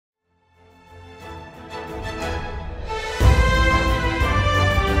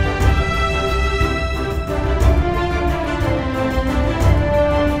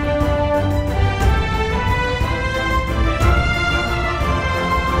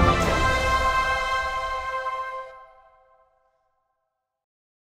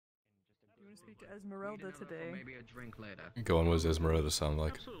speak to Esmeralda today. Maybe a drink later. Go on, what does Esmeralda sound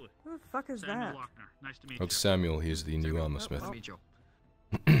like? Absolutely. Who the fuck is Samuel that? Lochner. Nice to meet That's you. Samuel, he's the new armor smith. Meet you.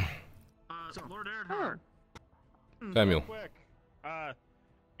 Lord Earnhardt. Samuel. Quick. A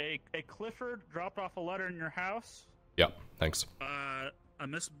Clifford dropped off a letter in your house. Yeah, thanks. A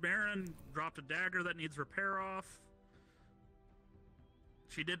Miss Barron dropped a dagger that needs repair off.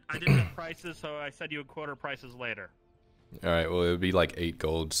 I didn't get prices, so I said you would quote her prices later. Alright, well, it would be like 8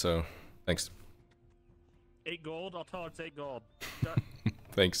 gold, so thanks. 8 gold? I'll tell her it's 8 gold.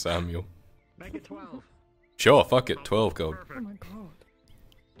 Thanks, Samuel. Make it 12. Sure, fuck it, 12 gold. Perfect. Oh my god.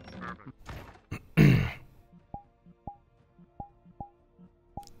 Perfect.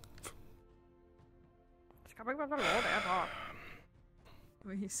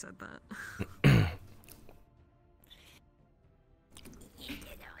 Well, he said that.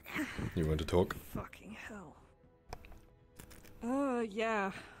 You want to talk? Fucking hell.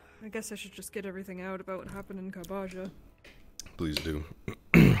 Yeah. I guess I should just get everything out about what happened in Kabaja. Please do.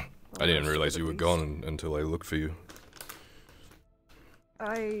 I didn't realize you were gone until I looked for you.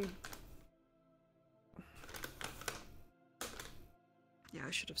 Yeah,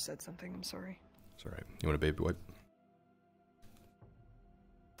 I should have said something, I'm sorry. It's alright. You want a baby wipe?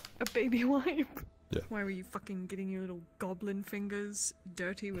 A baby wipe? Yeah. Why were you fucking getting your little goblin fingers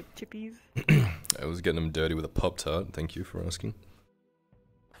dirty with chippies? I was getting them dirty with a Pop-Tart, thank you for asking.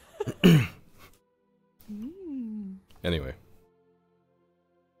 Anyway.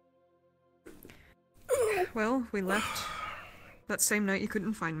 Well, we left that same night you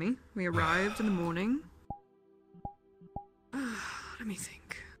couldn't find me. We arrived in the morning. Let me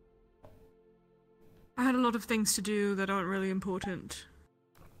think. I had a lot of things to do that aren't really important.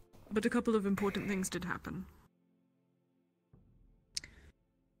 But a couple of important things did happen.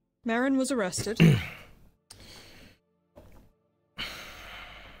 Marin was arrested.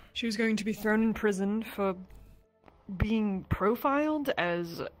 She was going to be thrown in prison for being profiled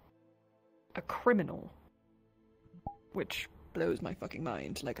as a criminal. Which blows my fucking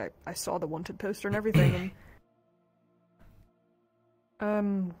mind. Like, I saw the wanted poster and everything,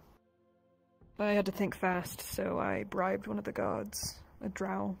 and... I had to think fast, so I bribed one of the guards. A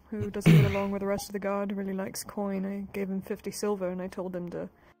drow who doesn't get along with the rest of the guard, really likes coin. I gave him 50 silver and I told him to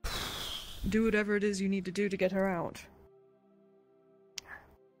do whatever it is you need to do to get her out.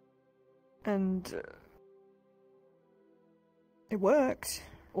 And it worked.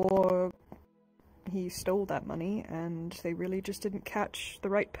 Or he stole that money and they really just didn't catch the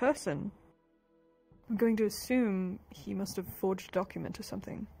right person. I'm going to assume he must have forged a document or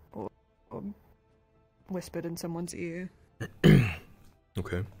something. Or whispered in someone's ear.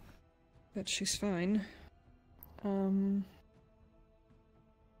 Okay. But she's fine.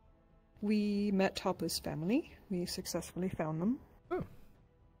 We met Hopper's family. We successfully found them. Oh.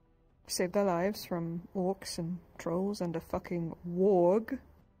 Saved their lives from orcs and trolls and a fucking warg.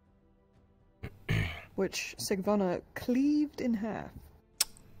 Which Sigvana cleaved in half.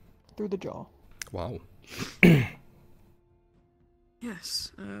 Through the jaw. Wow.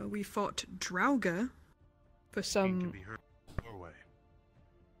 Yes, we fought Draugr for some...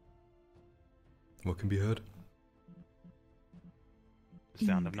 What can be heard? The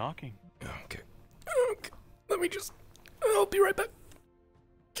sound of knocking. Okay. Okay. Let me just... I'll be right back.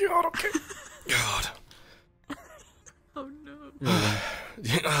 God, okay. God. Oh no.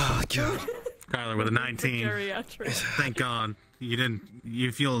 Oh, God. Kyler with a 19. Thank God.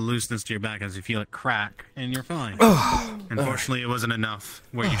 You feel a looseness to your back as you feel it crack, and you're fine. Unfortunately, it wasn't enough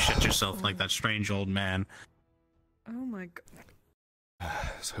where you shit yourself like that strange old man. Oh my god.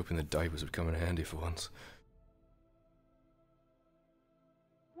 I was hoping the diapers would come in handy for once.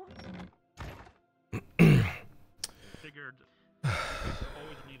 Figured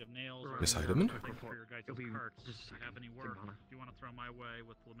always in need of nails. Miss Heidemann? For your guys' carts. If you have any work you want to throw my way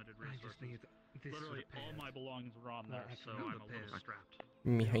with limited resources. Literally, all my belongings were on there, so I'm a little strapped.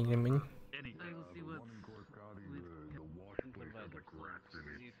 Me Heidemann? Anything. I will see what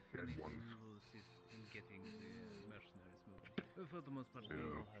getting the mercenaries moving. For the most part, we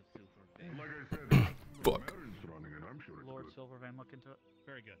all have silver. Fuck. Lord Silvervan, look into it.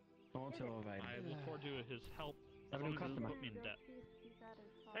 Very good. Lord Silvervan. I look forward to his help. As long as he doesn't put me in debt.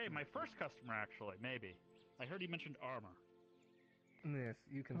 Hey, my first customer, actually, maybe. I heard he mentioned armor. Yes,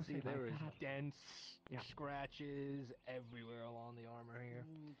 you can see there is dents, scratches everywhere along the armor here.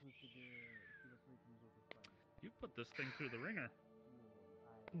 You put this thing through the ringer.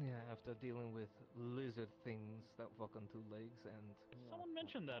 Yeah, after dealing with lizard things that walk on 2 legs and... Someone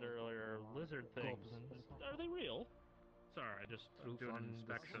mentioned that earlier, lizard things. Goblins. Are they real? Sorry, I just Proof doing on an the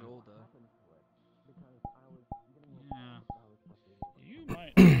inspection. shoulder. Yeah. You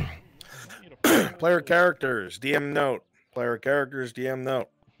might need Player characters, DM note. Player characters, DM note.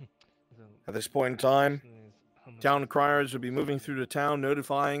 At this point in time, town criers will be moving through the town,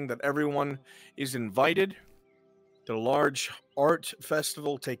 notifying that everyone is invited to the large art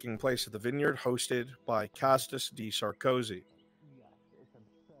festival taking place at the vineyard, hosted by Castus D. Sarkozy.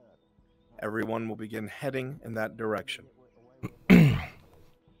 Everyone will begin heading in that direction. Okay,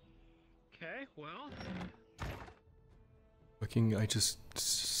 well. Fucking, I just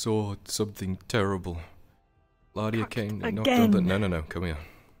saw something terrible. Ladia came and knocked again. on the... No, come here.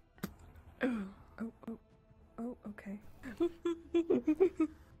 Oh, okay.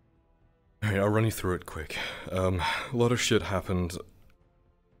 Alright, I'll run you through it quick. A lot of shit happened.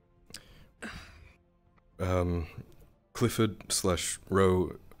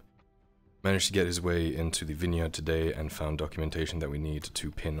 Clifford/Rowe managed to get his way into the vineyard today and found documentation that we need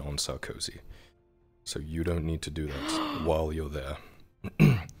to pin on Sarkozy. So you don't need to do that while you're there.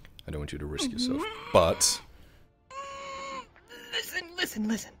 I don't want you to risk yourself. But...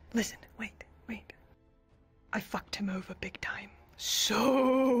 Listen, wait. I fucked him over big time.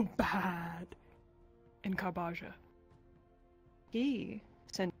 So bad. In Carbaja. He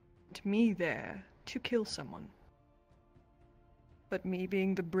sent me there to kill someone. But me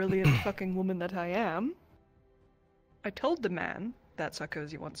being the brilliant fucking woman that I am, I told the man that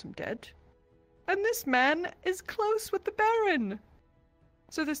Sarkozy wants him dead. And this man is close with the Baron.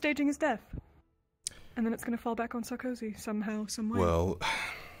 So they're staging his death. And then it's gonna fall back on Sarkozy somehow, some way. Well,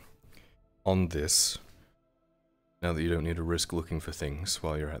 on this, now that you don't need to risk looking for things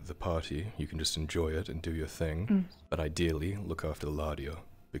while you're at the party, you can just enjoy it and do your thing. But ideally, look after Ladia,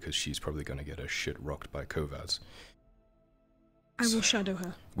 because she's probably gonna get her shit rocked by Kovacs. I will shadow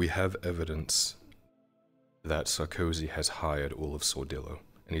her. We have evidence that Sarkozy has hired all of Sordillo,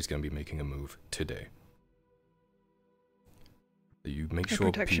 and he's going to be making a move today. You make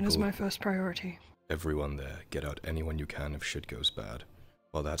sure protection is my first priority. Everyone there, get out anyone you can if shit goes bad.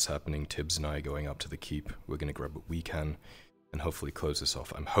 While that's happening, Tibbs and I are going up to the keep. We're going to grab what we can, and hopefully close this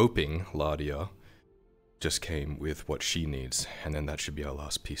off. I'm hoping Ladia just came with what she needs, and then that should be our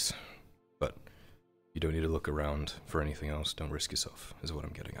last piece. But you don't need to look around for anything else. Don't risk yourself, is what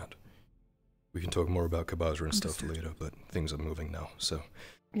I'm getting at. We can talk more about Kabazra and stuff later, but things are moving now, so...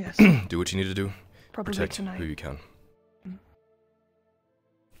 Yes. Do what you need to do. Probably Protect tonight. who you can.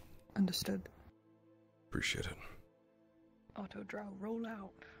 Understood. Appreciate it. Auto draw, roll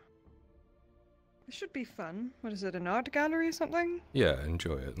out. This should be fun. What is it, an art gallery or something? Yeah,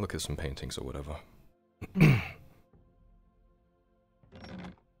 enjoy it. Look at some paintings or whatever. But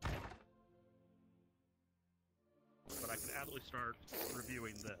I can absolutely start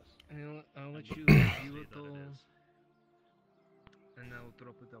reviewing this. And I'll let you review it all, and I'll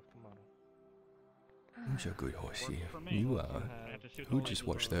drop it off tomorrow. You are. Who just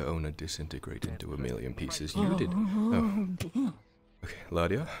watched their owner disintegrate into a million pieces? You did. Oh. Okay,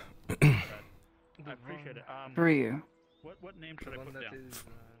 Ladia. I appreciate it. For you. What name should I put down?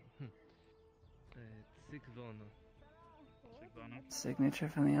 Signature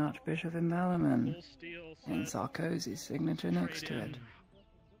from the Archbishop in Malaman. And Sarkozy's signature next to it.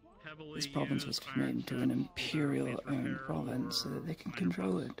 This province was made into an imperial-owned province so that they can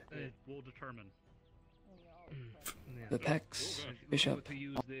control it. We'll determine. The Pex, Bishop,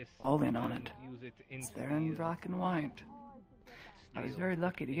 all in on it. It's there in black and white. I was very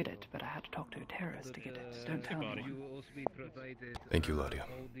lucky to get it, but I had to talk to a terrorist to get it. So don't tell anyone. Thank you, Ladia.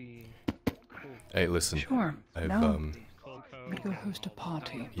 Hey, listen. Sure. I'm gonna go host a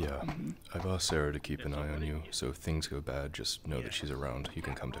party. Yeah. I've asked Sarah to keep an eye on you, so if things go bad, just know that she's around. You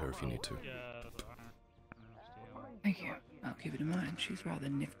can come to her if you need to. Thank you. I'll keep it in mind. She's rather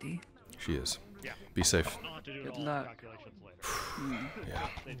nifty. She is. Be safe. Good luck. Yeah.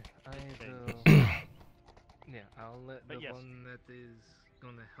 Yeah, I'll let the one that is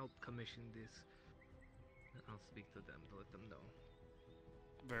gonna help commission this. I'll speak to them to let them know.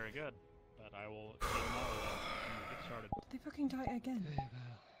 Very good. But I will get get started. They fucking die again.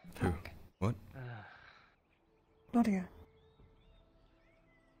 Who? What? Nadia.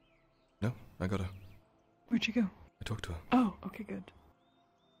 No, I got her. Where'd she go? I talked to her. Oh, okay, good.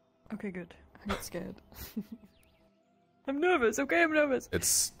 Okay, good. I got scared. I'm nervous, okay? I'm nervous.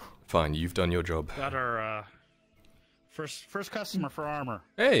 It's fine. You've done your job. Got our first customer for armor.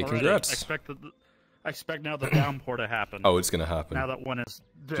 Hey, already. congrats. I expect now the downpour to happen. Oh, it's gonna happen. Now that one is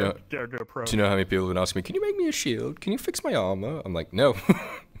Do you know how many people have been asking me, can you make me a shield? Can you fix my armor? I'm like, no.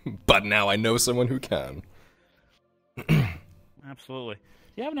 But now I know someone who can. Absolutely. Do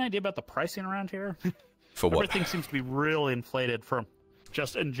you have an idea about the pricing around here? For what? Everything seems to be really inflated for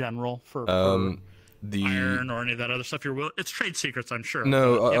just in general for iron or any of that other stuff. It's trade secrets, I'm sure.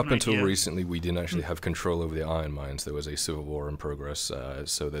 No, up until recently, we didn't actually have control over the iron mines. There was a civil war in progress,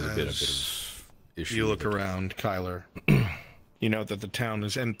 so there's a bit of issue. You look around, Kyler. You know that the town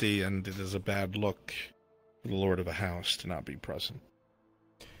is empty, and it is a bad look for the lord of a house to not be present.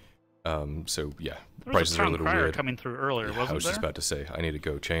 So yeah, there prices are a little weird. Coming through earlier, yeah, wasn't there? I was just about to say, I need to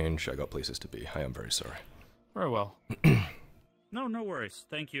go change. I got places to be. I am very sorry. Very well. No worries.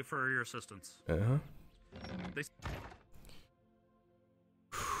 Thank you for your assistance. Uh-huh.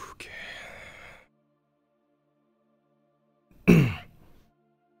 Okay.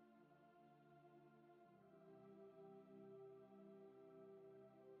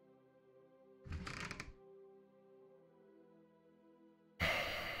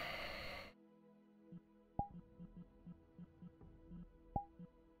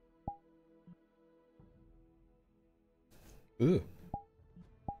 Ooh.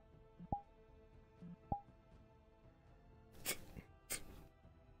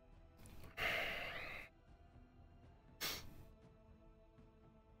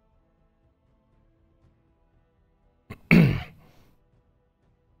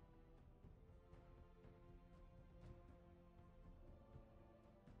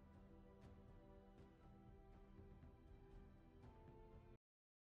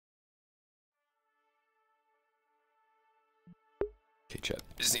 Okay, chat.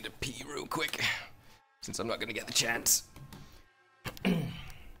 Just need to pee real quick, since I'm not gonna get the chance.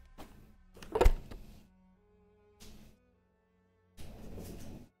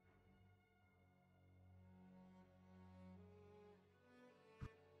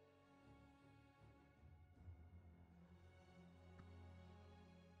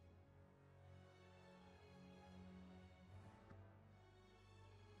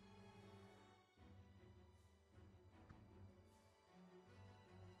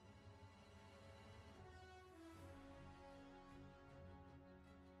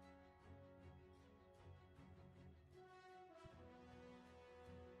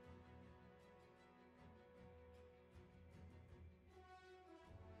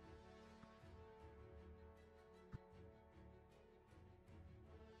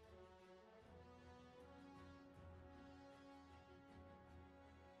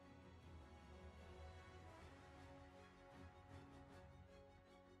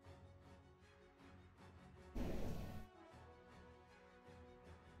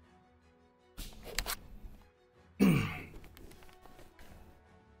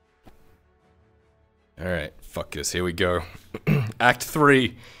 Alright, fuck this, here we go. Act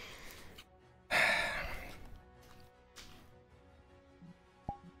 3.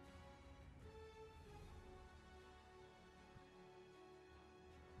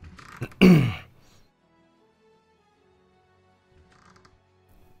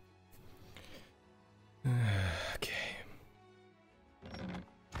 Okay.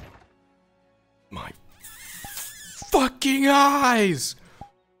 My fucking eyes!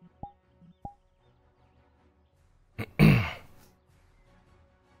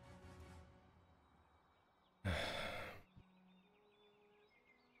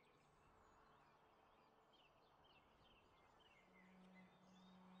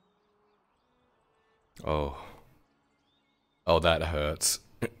 Oh. Oh, that hurts.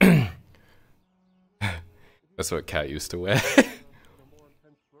 That's what Cat used to wear.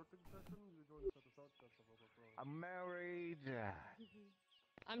 I'm married.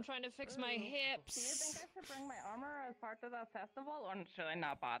 I'm trying to fix my hips. Do you think I should bring my armor as part of the festival, or should I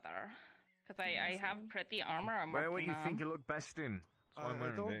not bother? Because I have pretty armor. I'm Where would you think you look best in? I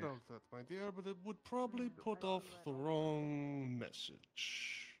don't know that, my dear, but it would probably put off the wrong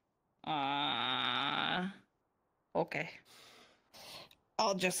message. Okay.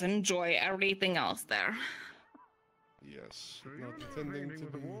 I'll just enjoy everything else there. Yes, not pretending to be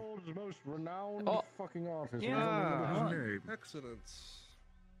the world's most renowned fucking artist. Yeah, excellent.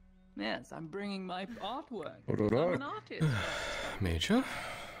 Yes, I'm bringing my artwork. I'm an artist. Major?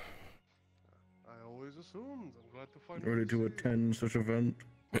 I always assumed. I'm glad to find ready to attend such event.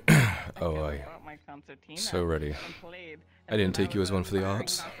 Oh, so ready. I didn't take you as one for the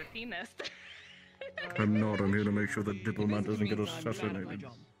arts. I'm not. I'm here to make sure the diplomat doesn't get assassinated. Yeah,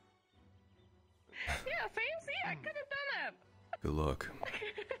 see, I could have done it. Good luck.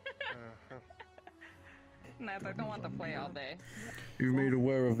 Nah, I don't want to play all day. You made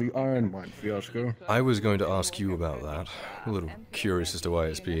aware of the iron mine fiasco? I was going to ask you about that. A little curious as to why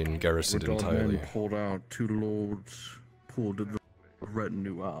it's being garrisoned entirely. Men pulled out. 2 lords pulled the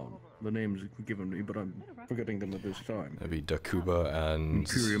retinue out. The names given me, but I'm forgetting them at this time. That'd be Dakuba and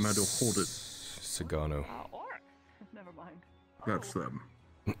Imperium had to hold it. Sagano. Never mind. That's them.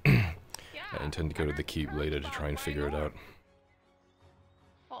 Yeah, I intend to go to the keep later to try and figure it out.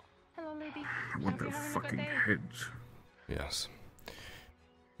 Oh, hello, lady. I want their fucking heads. Yes.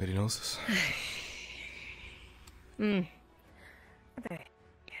 Lady knows this. Okay.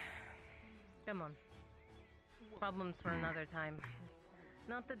 Come on. Problems for another time.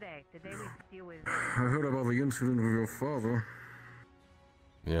 Not today. Today we deal with. I heard about the incident with your father.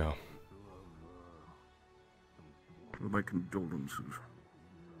 Yeah. My condolences.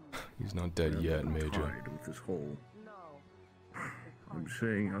 He's not dead yet, Major. Tied with this whole. I'm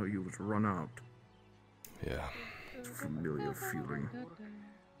saying how he was run out. Yeah. It's a familiar feeling.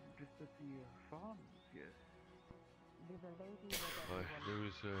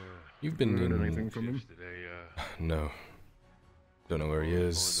 You've been heard in... anything from him? No. Don't know where he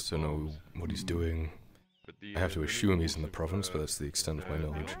is, don't know what he's doing. I have to assume he's in the province, but that's the extent of my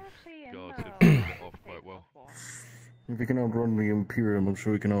knowledge. If he can outrun the Imperium, I'm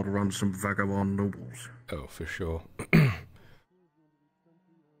sure he can outrun some vagabond nobles. Oh, for sure.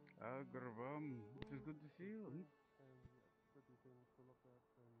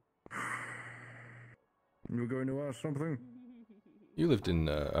 You were going to ask something? You lived in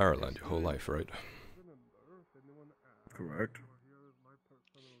Ireland your whole life, right? Correct.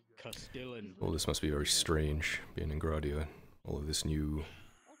 Well, this must be very strange, being in Gradia. All of this new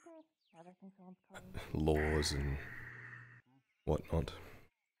laws and whatnot.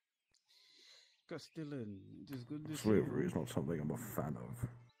 Slavery is not something I'm a fan of.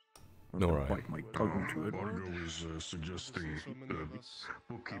 No, right. Bite my tongue to it. Margot is suggesting the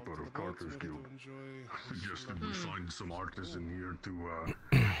bookkeeper of Carter's Guild suggested we find some artists in here to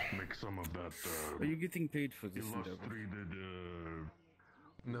make some of that. Are you getting paid for this? Illustrated.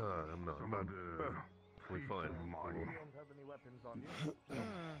 No, I'm not. But we're fine.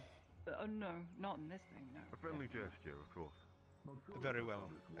 Oh no, not in this thing. No. A friendly gesture, of course. Very well.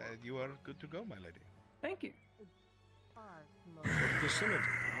 You are good to go, my lady. Thank you. Facility.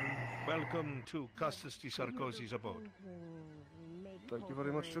 Welcome to Custis de Sarkozy's abode. Thank you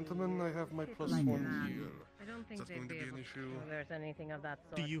very much, gentlemen. I have my +1 here. I don't think Is that going to be an issue? there's anything of that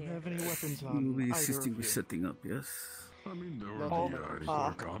sort. Do you here. have any weapons on? You'll be assisting with setting up, yes? I mean, there are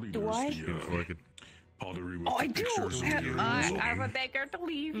do I? pottery with Oh, I the do. pictures of you. I have a beggar to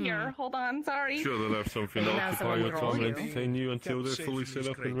leave here. Hold on, sorry. Sure, they'll have something to occupy your time and entertain you until they're fully set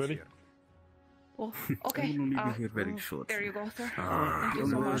up and ready. Well, okay. I will only be here very short. There you go, sir. Thank you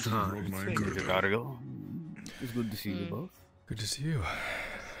so much. Gotta go. It's good to see you both. Good to see you.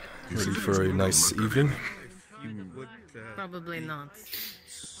 Ready for a nice evening? Probably not.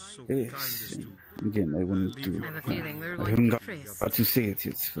 Yes. Again, I wanted to. I have a feeling we're I going haven't to got freeze. to say it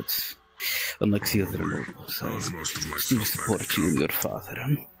yet, but unlike the other nobles, I still support you and your father.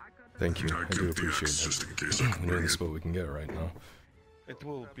 Thank you. I do appreciate that. We're in the spot we can get right now. It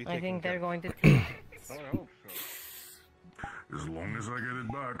will be I think they're going to. As long as I get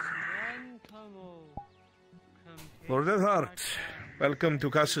it back. Lord Edhart, welcome to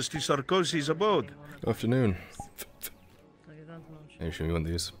Custis de Sarkozy's abode. Afternoon. Hey, show me one of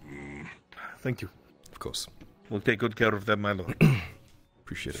these. Thank you. Of course. We'll take good care of them, my lord.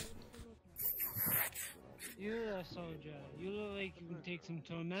 Appreciate it. You're a soldier. You look like you can take some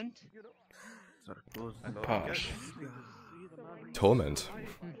torment. Posh. Torment?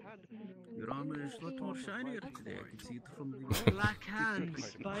 Your armor is a lot more shinier today. I can see it from the Black hand,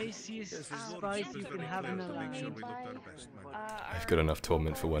 spiciest spice you can have in a life. I've got enough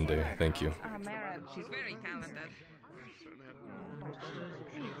torment for one day. Thank you. Mara, she's very talented.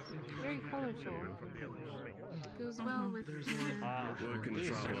 Very colorful. Goes well with Working the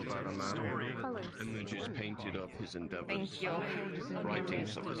travel about a man, and then just painted up his endeavours. Thank you. Writing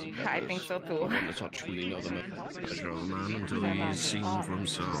something. I think so too. I want to touch really know the pleasure of a man until he is seen for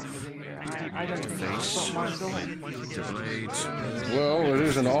himself. I don't Face, to blades. Well, it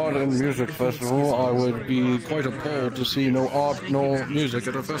is an art and music festival. I would be quite appalled to see no art nor music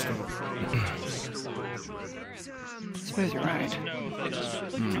at a festival. I suppose you're right.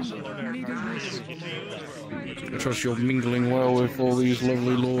 I trust you're mingling well with all these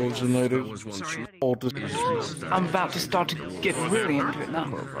lovely lords and ladies. I'm about to start to get really into it now.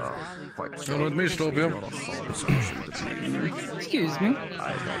 Don't let me stop you. Excuse me.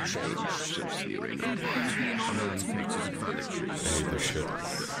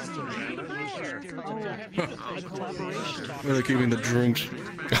 Where are they keeping the drinks?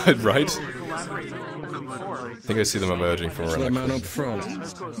 Right? I think I see them emerging from around that the man corner. up front.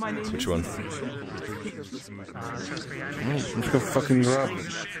 Which one? Let's go fucking grab him.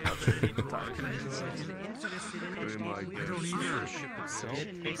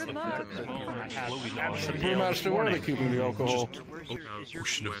 Brewmaster, where are they keeping the alcohol?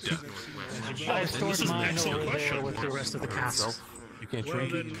 I stored mine over there with the rest of the castle. You can't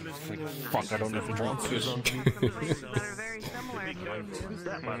drink it. Fuck, I don't have to drink. Who's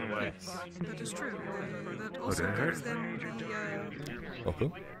that, by the way? That is true. That also gives them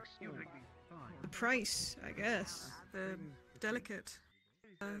the price, I guess. The delicate.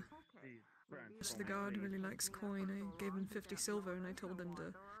 The guard really likes coin. I gave him 50 silver and I told him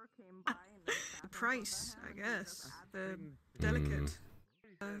to... the price, I guess. The delicate.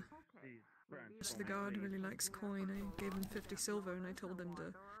 The guard really likes coin. I gave him 50 silver and I told him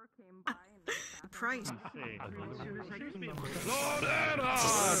to... the price.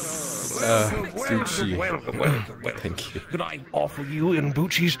 Well, thank you. Could I offer you in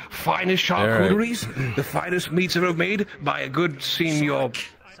Bucci's finest charcuteries? Right. The finest meats ever made by a good senior...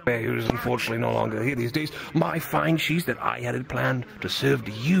 who is unfortunately no longer here these days. My fine cheese that I had it planned to serve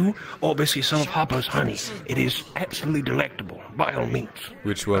to you, or basically some of Hopper's honey. It is absolutely delectable, by all means.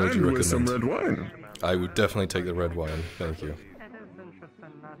 Which one would you recommend? With some red wine. I would definitely take the red wine. Thank you.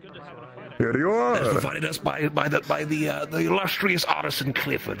 Here you are. That's provided us by the illustrious artisan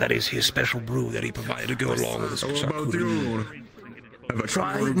Clifford. That is his special brew that he provided to go along with his charcuterie.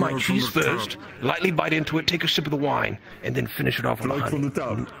 Try my cheese first, lightly bite into it, take a sip of the wine, and then finish it off with honey.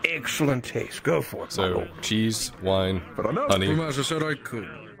 Excellent taste. Go for it. So, cheese, wine, honey. Brewmaster said I could.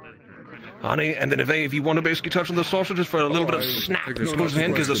 Honey, and then if you want to basically touch on the sausages for a little bit of snap, it goes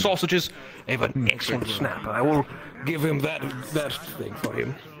in, because the sausages have an excellent snap. I will give him that thing for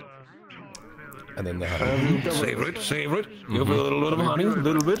him. And then the honey. Savor it, savor it. Give it a little bit of honey, a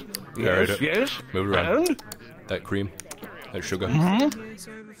little bit. Yes, yes. Move it around. And? That cream. That sugar.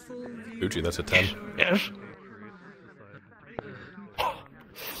 Uchi, that's a 10. Yes.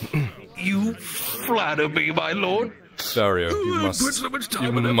 You flatter me, my lord. Dario, you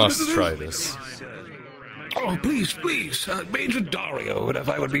must try this. Oh, please, please, Major Dario, and if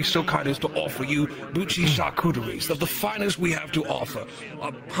I would be so kind as to offer you Bucci charcuteries, of the finest we have to offer.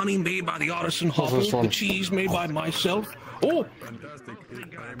 Honey made by the artisan Hopper, the cheese made by myself. Oh,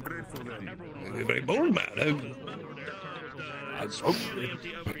 very bold man.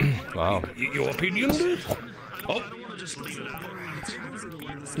 Wow. Your opinion? Oh.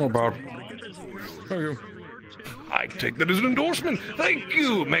 Not bad. Thank you. I take that as an endorsement. Thank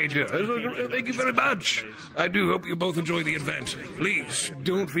you, Major. Thank you very much. I do hope you both enjoy the event. Please,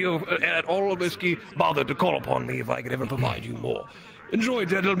 don't feel at all bothered to call upon me if I could ever provide you more. Enjoy,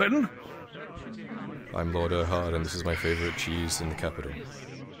 gentlemen. I'm Lord Erhard, and this is my favorite cheese in the capital.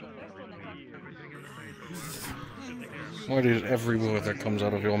 Why is every word that comes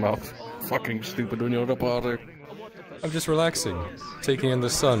out of your mouth fucking stupid when you're at a party? I'm just relaxing, taking in the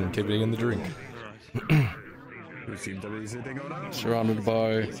sun, keeping in the drink. Surrounded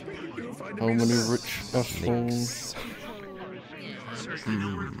by how many rich assholes?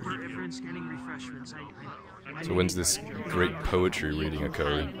 So when's this great poetry reading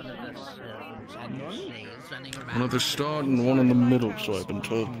occurring? One at the start and one in the middle, so I've been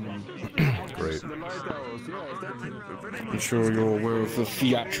told. Great. I'm sure you're aware of the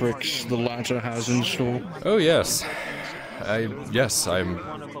theatrics the latter has in store. Oh yes. I'm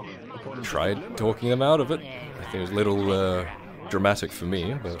tried talking them out of it. I think it was a little dramatic for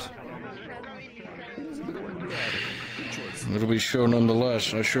me, but it'll be sure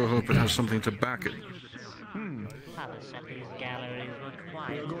nonetheless. I sure hope it has something to back it.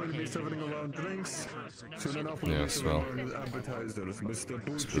 Yes, well,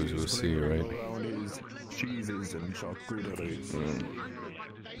 suppose we'll see, right? Cheeses and charcuteries.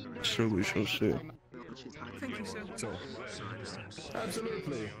 So we shall see. Thank you, sir.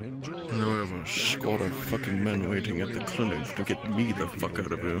 Absolutely. Enjoy. No, I have a squad of fucking men waiting at the clinic to get me the fuck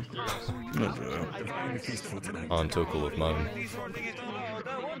out of here. On total of mine.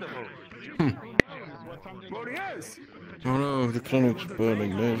 Oh no, the clinic's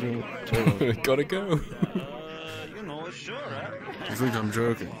burning. There's Gotta go. You think I'm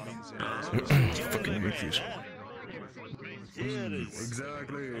joking? Fucking monkeys.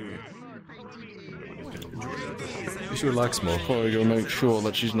 Exactly. You should relax more. Probably gotta make sure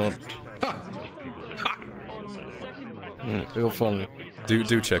that she's not. Real funny.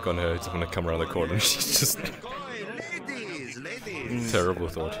 Do check on her. It's gonna come around the corner. She's just terrible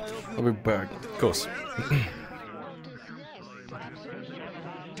thought. I'll be back. Of course.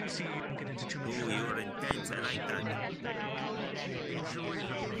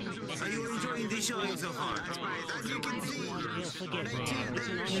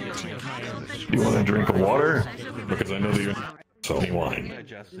 You want a drink of water? Because I know that you're... So wine.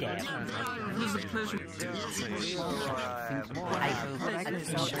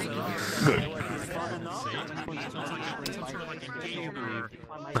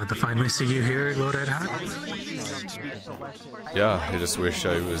 Glad to finally see you here, Lord Ed Hat. Yeah, I just wish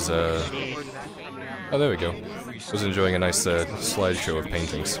I was, oh, there we go. Was enjoying a nice slideshow of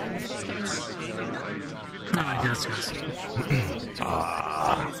paintings. Yes.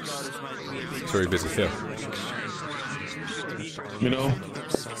 It's very busy film. You know,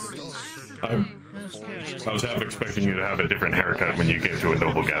 I was half expecting you to have a different haircut when you get to a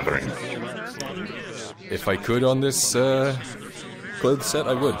noble gathering. If I could on this clothes set,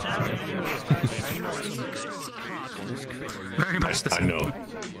 I would. Very much the same. I know.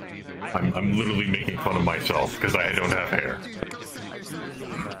 I'm literally making fun of myself because I don't have hair.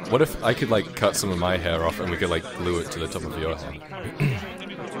 What if I could, like, cut some of my hair off and we could, like, glue it to the top of your head?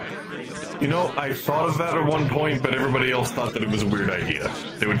 You know, I thought of that at one point, but everybody else thought that it was a weird idea.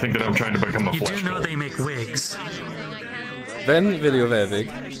 They would think that I'm trying to become a You flesh do know troll. they make wigs. Then vill jag wear wig.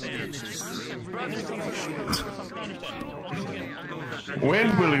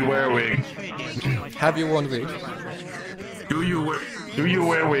 When will you wear wig? Have you worn wig? Do you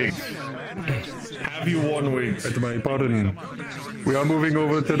wear wig? Have you worn wig? At my pardon. We are moving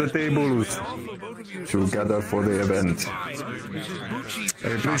over to the tables to gather for the event. I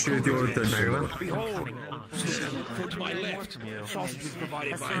appreciate your attention. To my left, sausages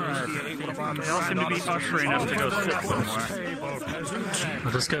provided by they all seem to be ushering us to go sit somewhere.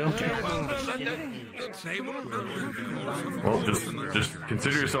 Let us go. Well, just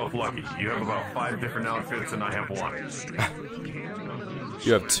consider yourself lucky. You have about 5 different outfits, and I have 1.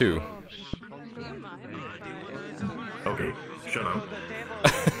 You have 2. Okay, shut up.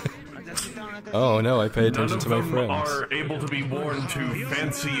 Oh no, I pay attention to my friends. Are able to be worn to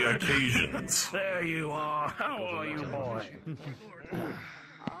fancy occasions. There you are. How are you, boy?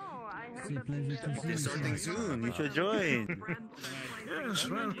 It's starting soon. You should join. Yes,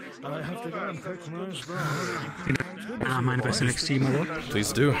 well, I have to go and fix my spell. Mind if I sit next to you, my lord?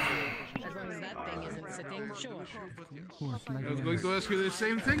 Please do. As long as that thing isn't sitting, sure. I was going to ask you the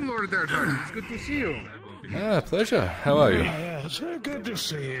same thing, Lord Earthheart. It's good to see you. Ah, pleasure. How are you? Yeah, it's good to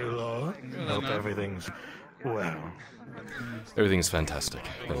see you, Lord. Hope everything's well. Everything's fantastic.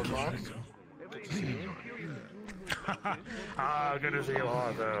 Thank you. Good to see you,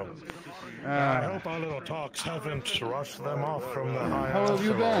 Arthur. I hope our little talks haven't rushed them off from the high. How have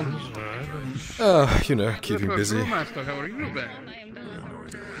you been? You know, keeping busy. Master, how are you been?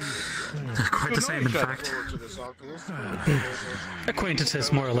 Quite the same, in fact.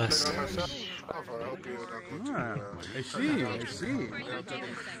 Acquaintances, more or less. I see.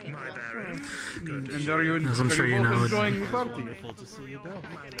 And are you, As I'm sure you know, enjoying the party?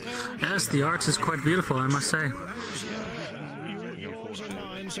 Yes, the arts is quite beautiful, I must say.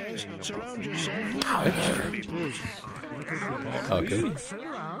 Okay.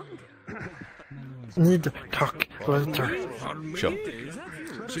 Need to talk later. Sure.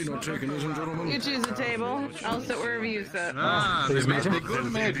 See no taking, ladies and gentlemen. You choose a table. I'll sit wherever you sit. Please, Major.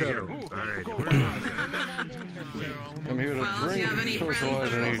 I'm here to drink,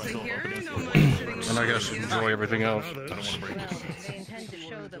 socialize, and eat. And I guess enjoy everything else.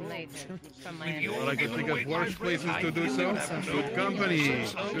 Well, I can think of worse places to do so. Good company,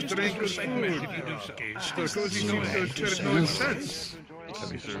 good drink, good food. The cozy seems to share no sense.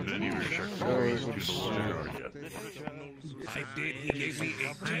 Have you served any of your shirts? I did. He gave me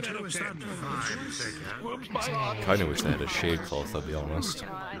a 10 out of 10. Kinda wish they had a shade cloth, I'll be honest.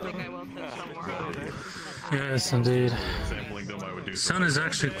 Yes, indeed. Sun is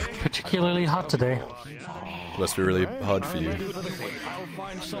actually particularly hot today. Must be really hard for you.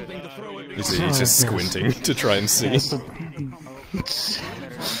 You see, he's just squinting to try and see.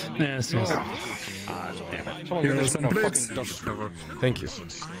 Yes. Here's some plates. Thank you.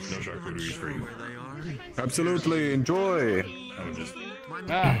 No charcuterie for you. Absolutely, enjoy.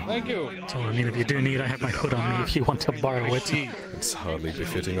 Thank you. So, I mean, if you do need, I have my hood on me if you want to borrow it. It's hardly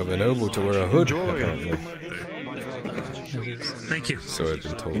befitting of a noble to wear a hood, apparently. Thank you. So I've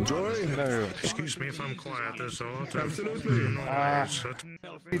been told. Excuse me if I'm quiet, that's all. Absolutely.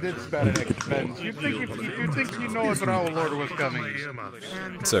 He did spend an expense. You think you know if our Lord was coming?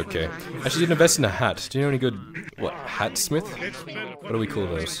 It's okay. I should invest in a hat. Do you know any good, hat smith? What do we call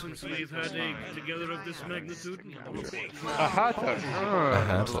those? We've had a together of this magnitude. A hatter. A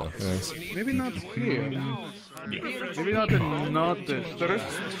hatter, yes. Maybe not here. Maybe not in Nautis.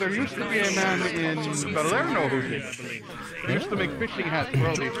 There used to be a man in Palermo who did. He used to make fishing hats for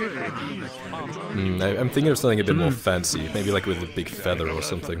all these people. I'm thinking of something a bit more fancy. Maybe like with a big feather or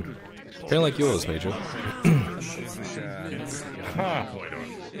something. Kind of like yours, Major.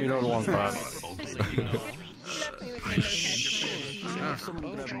 You don't want that.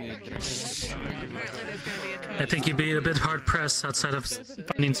 I think you'd be a bit hard pressed outside of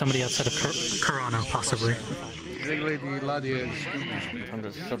finding somebody outside of Corona, possibly. Big lady Gradia is I'm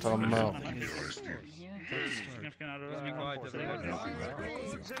just shut her mouth.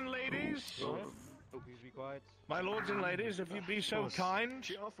 Lords and ladies, my lords and ladies, if you be so kind,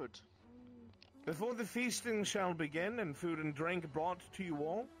 She offered. before the feasting shall begin and food and drink brought to you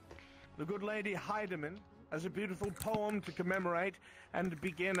all, the good lady Heidemann has a beautiful poem to commemorate and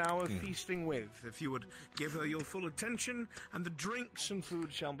begin our feasting with. If you would give her your full attention, and the drinks and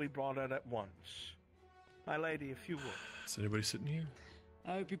food shall be brought out at once. My lady, if you would. Is anybody sitting here?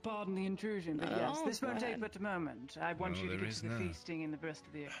 I hope you pardon the intrusion, but yes, this won't take but a moment. I want you to get to the feasting and the rest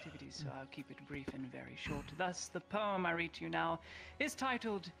of the activities, so I'll keep it brief and very short. Thus, the poem I read to you now is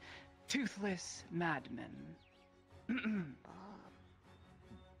titled Toothless Madmen.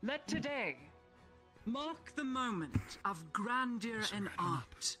 Let today mark the moment of grandeur and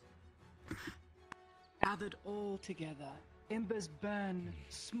art. Gathered all together, embers burn,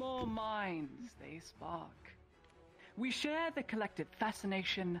 small minds they spark. We share the collective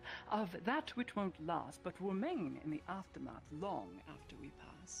fascination of that which won't last, but will remain in the aftermath long after we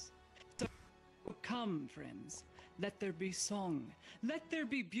pass. So come, friends, let there be song, let there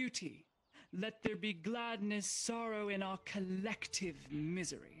be beauty, let there be gladness, sorrow in our collective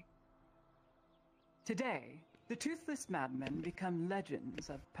misery. Today, the toothless madmen become legends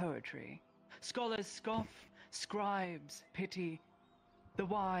of poetry. Scholars scoff, scribes pity, the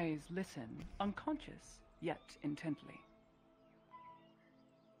wise listen, unconscious, yet intently.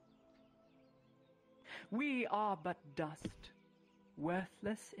 We are but dust,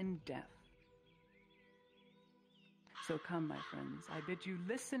 worthless in death. So come, my friends, I bid you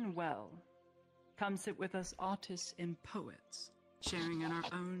listen well. Come sit with us artists and poets, sharing in our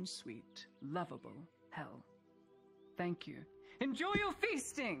own sweet, lovable hell. Thank you. Enjoy your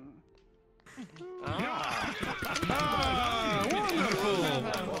feasting! Wonderful!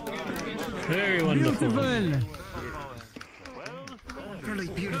 Very wonderful. Beautiful! Really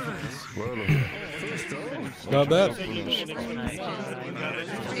beautiful. Not bad.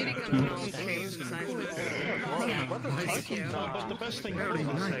 But the best thing about it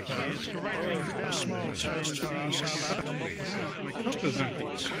is to write small toast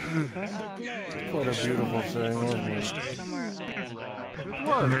What a beautiful thing, wasn't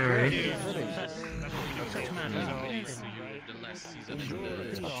Very.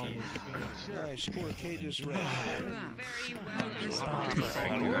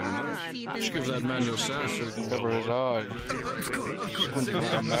 Just give that man your sash so he can cover his eyes.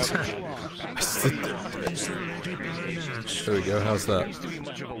 There we go, how's that?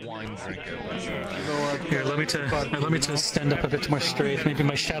 Here, let me to stand up a bit more straight. Maybe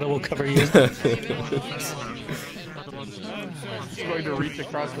my shadow will cover you. He's going to reach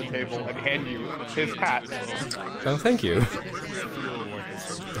across the table and hand you his hat. Oh, thank you.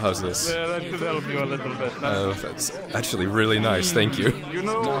 How's this? Yeah, that should help you a little bit. Oh, that's actually really nice, thank you. You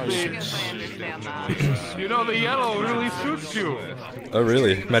know the yellow really suits you. Oh,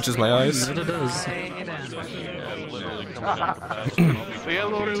 really? Matches my eyes? It does. The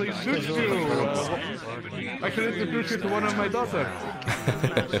yellow really suits you. I should introduce you to one of my daughters.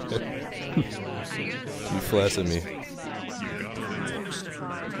 You flatter me.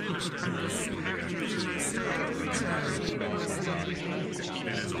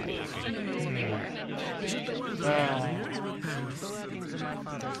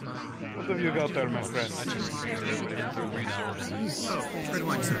 What have you got there, my friend?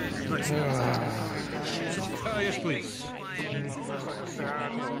 Yes, please.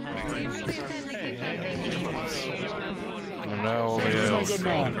 And now all the else.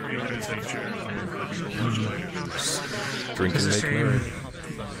 Drink and make merry.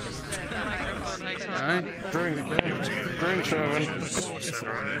 Alright, drink, Sherwin.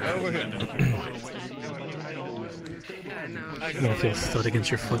 Over here. I'm gonna feel thud against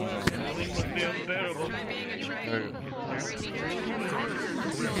your foot.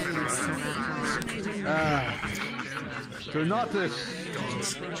 To Nautis.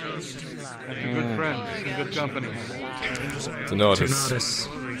 Good friend, in good company. To Nautis.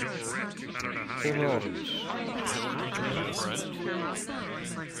 To Nautis.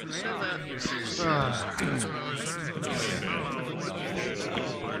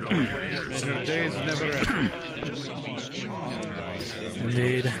 Your days never end.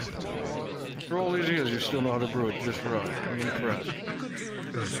 Indeed. For all these years, you still know how to brew it just right. I'm impressed.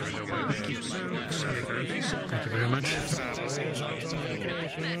 Thank you very much.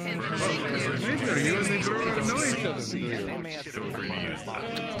 You and the druid know each other.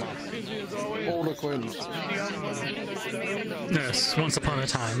 Old acquaintance. Yes, once upon a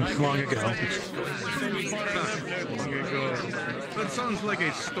time, long ago. That sounds like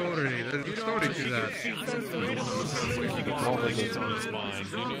a story. There's a story to that.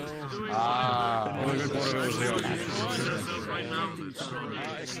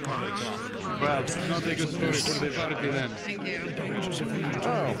 Well, not a good story for the party then. Thank you.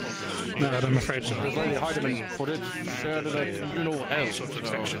 Oh. No, I'm afraid so. There's only Heidemann for it. Shared it, you know, else.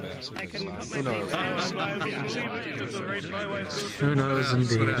 Who knows? Who knows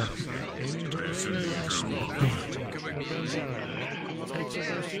indeed. I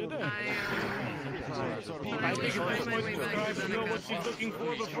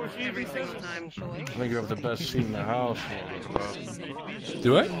think you have the best seat in the house.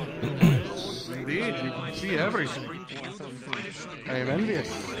 Do I? Indeed, you can see everything. I am envious.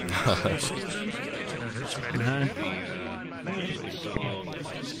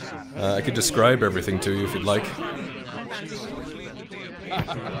 I could describe everything to you if you'd like.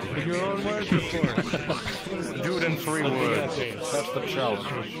 Your own words, of course. Do it in 3 words. That's the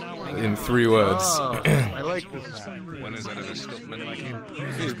challenge. In 3 words. I like this. When is that a stuntman like him?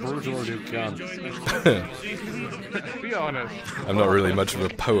 He's brutal as you can. Be honest. I'm not really much of a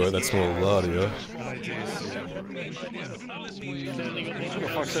poet, that's more Ladia. The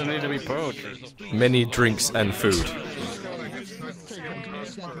fuck does need to be poetry? Many drinks and food.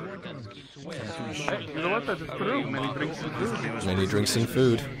 You know what? That is true. Many drinks and food. Many drinks and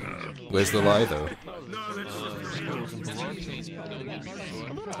food. Where's the lie, though?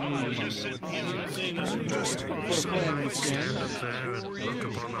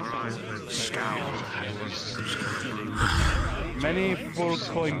 Many full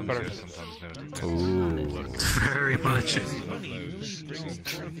coin persons. Ooh. Very much.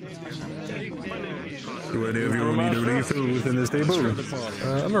 Do any of you need to leave through within this table?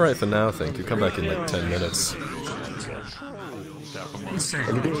 I'm alright for now, thank you. Come back in like 10 minutes. Of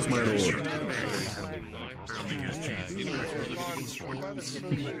course, my lord.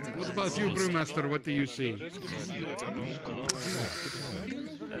 What about you, Brewmaster? What do you see?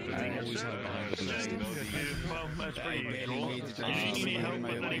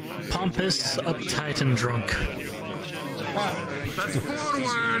 Pompous, uptight, and drunk. That's 4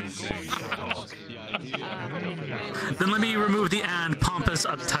 words! Then let me remove the and. Pompous,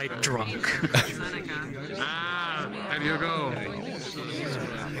 uptight, drunk. There you go.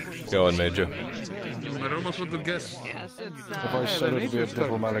 Go on, Major. I almost want to guess. If I said it would be a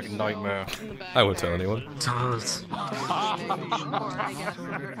diplomatic nightmare. I won't tell anyone. Does. A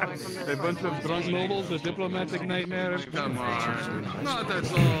bunch of drunk nobles, a diplomatic nightmare? Come on. Not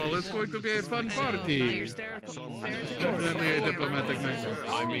that's all. It's going to be a fun party. Definitely a diplomatic nightmare.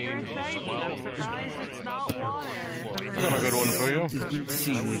 I mean, well. I got a good one for you.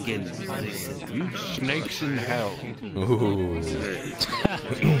 See you again. Snakes in hell. Ooh.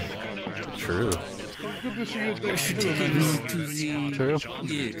 True. Good to see you. Should take a visit to the... True?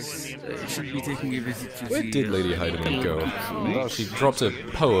 Yes. Should be taking a visit to Where the... did Lady Heidemann go? She dropped a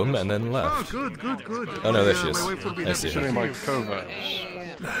poem and then left. Oh, good. Oh no, there she is. I see her.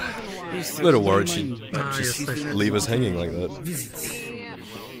 A little worried she'd just leave us hanging like that.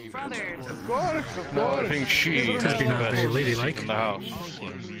 I think she Could be not very ladylike. in the house.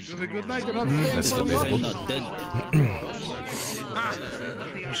 That's debatable.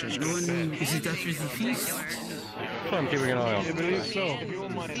 Is it after the feast? I'm keeping an eye on. I believe so.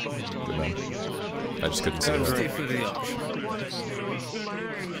 Good man. I just couldn't say Stay that. for the option.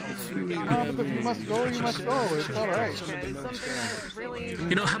 But if you must go, you must go. It's alright.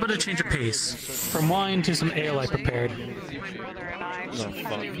 You know, how about a change of pace? From wine to some ale I prepared. Oh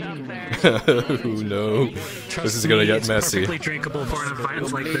no. This is gonna get messy. It's perfectly drinkable for an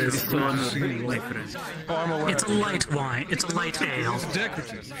event like this. It's a light wine. It's a light ale.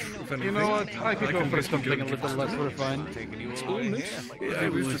 You know what? I could go for something a little less refined.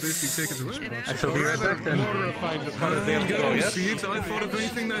 I shall be right back then. More refined as far as they have to go, yes? I thought of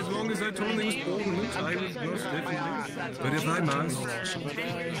anything that as long as I told him it was ornament, I was most definitely. But if I must,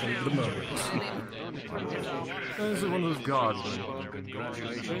 the moment. This is one of those gods.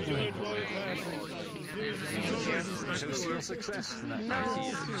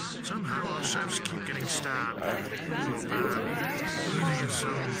 Somehow our chefs keep getting stabbed.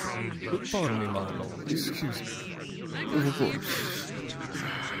 Pardon me, my lord. Excuse me. Of course.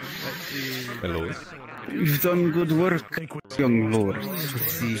 Hello. You've done good work, young lord.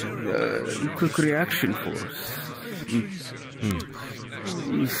 With the quick reaction force.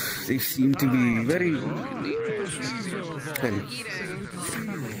 They seem to be very...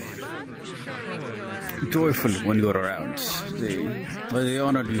 joyful when you're around. They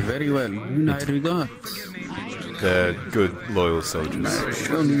honored you very well in high regard. They're good, loyal soldiers.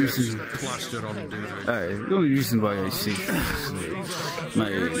 The only reason why I say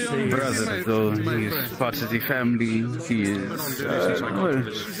my brother, though he is part of the family, he is, well,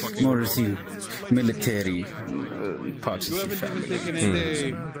 more of the military part of the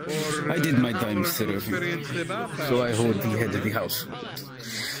family. I did my time serving, so I hold the head of the household.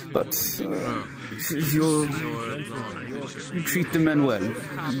 But you treat the men well,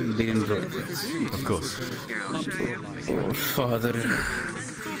 they enjoy it. Of course. Oh, Father,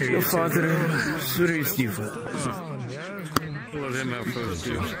 your father raised you well. Let him have first,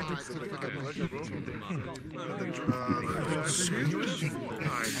 too.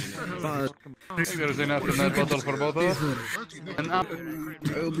 There's enough in that bottle for both of us. And I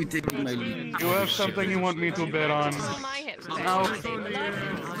will be taking my leave. You have something you want me to bet on? No.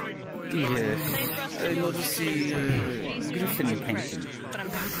 Yes, I noticed the Griffin painting.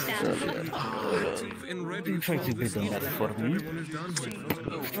 Try to bid on that for me.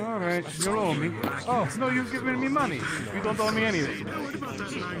 Alright, you owe me. Oh, no, you've given me money. You don't owe me anything.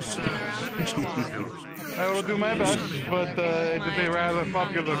 I will do my best, but it is a rather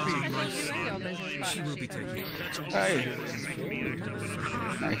popular piece.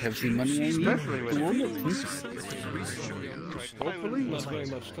 I have the money I need. Especially with hopefully.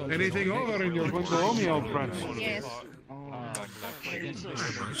 Anything over and you're going to owe me, old friend. Yes.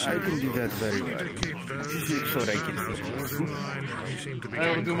 I can do that very well. Make sure I get it. I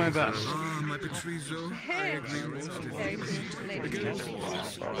will do my best.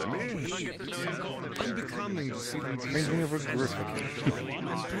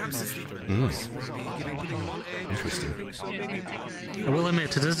 Interesting. I will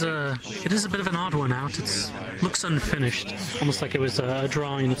admit, it is a bit of an odd one out. It looks unfinished, almost like it was a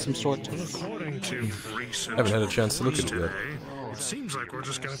drawing of some sort. I haven't had a chance to look into it yet. It seems like we're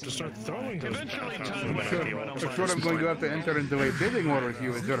just gonna have to start throwing those. I'm sure I'm going to have to enter into a bidding war with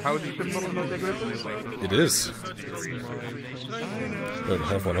you. Is your house symbol not aggressive? It is. I don't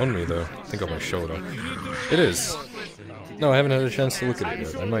have one on me though. I think on my shoulder. It is. No, I haven't had a chance to look at it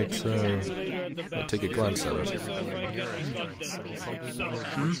yet. I might take a glance at it.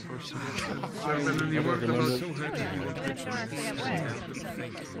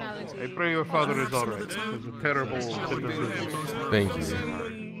 I pray your father is alright. It was a terrible situation. Thank you.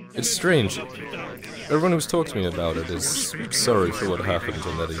 It's strange. Everyone who's talked to me about it is sorry for what happened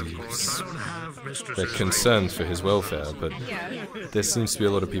and that they're concerned for his welfare, but there seems to be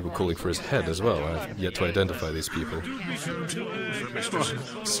a lot of people calling for his head as well. I've yet to identify these people.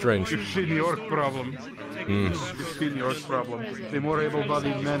 Strange. It's New York problem. It's New York problem. The more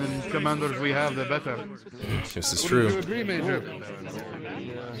able-bodied men and commanders we have, the better. This is true. Would you agree, Major?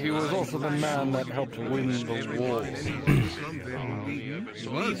 He was also the man that helped win the war.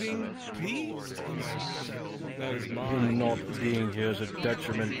 Him not being here is a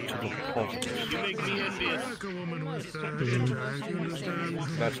detriment to the cause.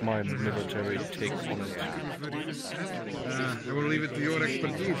 That's my military take on it. I will leave it to your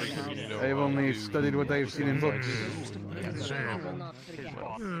expertise. I have only studied what I have seen in books.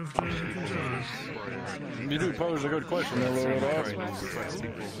 You do pose a good question there, Lord Arthur.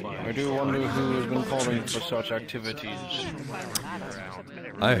 I do wonder who has been calling for such activities.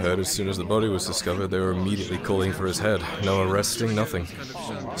 I heard as soon as the body was discovered, they were immediately calling for his head. No arresting, nothing.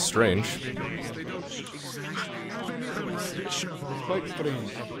 Strange. Quite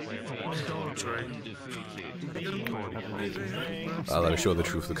strange. Well, I'm sure the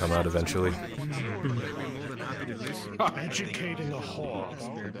truth will come out eventually. Educating a whore.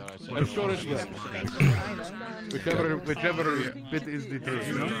 I'm sure it will. Whichever bit is the truth,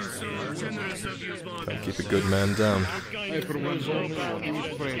 you know? Try and keep a good man down. I, for one, don't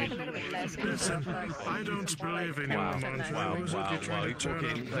afraid. I don't believe anyone on Throes would be trying to turn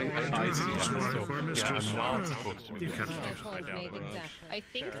his wife or mistress. You can't do that. I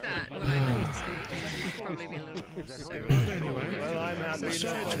think that probably be Lupus. Well, I'm happy to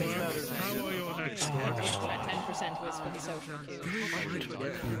know. How are your next workers? 10% was for the social queue.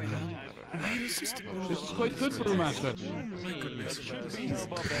 This is quite good for a master.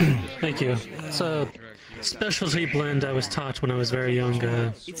 Thank you. It's a specialty blend I was taught when I was very young.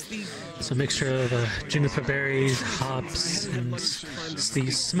 It's a mixture of juniper berries, hops, and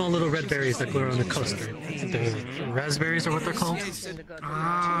these small little red berries that grow on the coast. The raspberries are what they're called.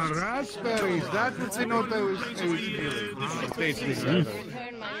 Ah, raspberries. That's the note I was feeling. Tastes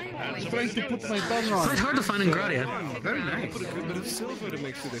trying to put my tongue on. Quite hard to find in Gradia. Very nice. Put a good bit of silver to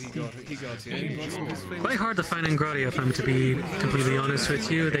make sure that he got you. And he brought some of his famous- Quite hard to find in Gradia, if I'm to be completely honest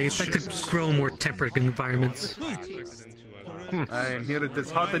with you. They like to grow in more temperate environments. I hear it is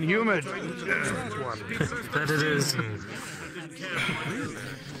hot and humid. That it is.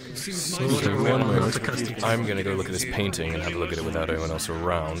 So one moment, I'm gonna go look at this painting and have a look at it without anyone else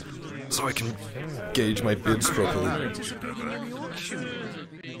around, so I can gauge my bids properly.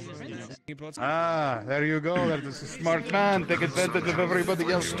 Ah, there you go. That is a smart man. Take advantage of everybody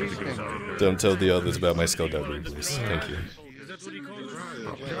else sleeping. Don't tell the others about my skullduggery, please. Thank you.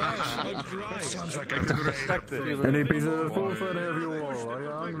 Any pieces of food for any of you all? Are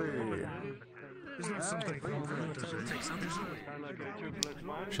you hungry?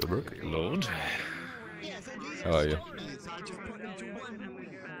 Shilbrook? Lord. How are you?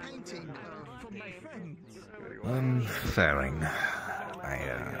 I'm faring.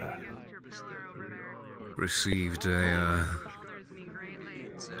 I received a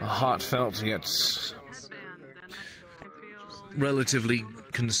heartfelt yet relatively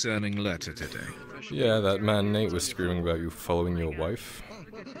concerning letter today. Yeah, that man Nate was screaming about you following your wife.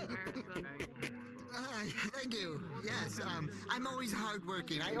 Thank you. Yes, I'm always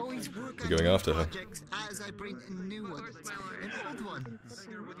hardworking. I always work You're going after her. projects as I bring new ones and old ones.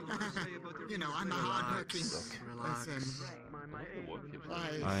 You know, I'm a hardworking person.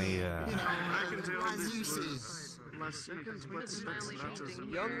 As you see.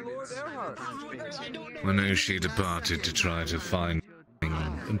 Young Lord Earhart. I know she departed to try to find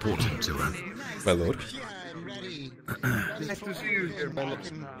something important to her. My lord. Nice to see you here, my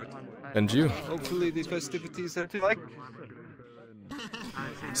lord. And you? Hopefully the festivities are like.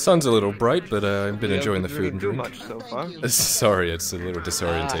 Sun's a little bright, but I've been enjoying the food and Too drink. much so far. Sorry, it's a little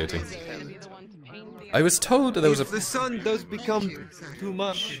disorientating. I was told that there was a... If the sun does become too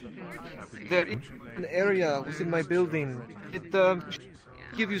much, there is an area within my building. It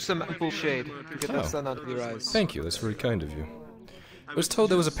give you some ample shade to get that sun out of your eyes. Thank you, that's very kind of you. I was told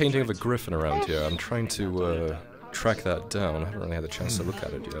there was a painting of a griffin around here. I'm trying to track that down. I haven't really had the chance to look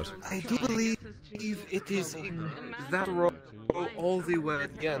at it yet. I do believe it is in that row all the way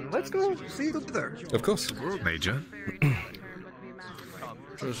again. Let's go see it together. Of course. Major.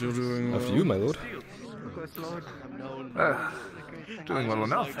 Trust you're doing After you, my lord. Doing well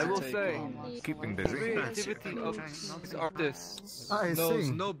enough. I will say, keeping busy. The creativity of these artists knows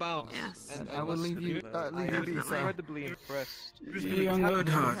no bounds. And I will leave you be incredibly impressed. Young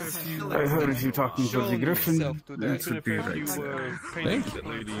Earhart, I heard you talking to the griffin. That should be right. Thank you.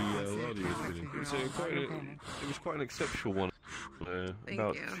 Lady it was quite an exceptional one.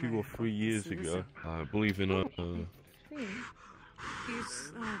 About 2 or 3 years ago, I believe in a.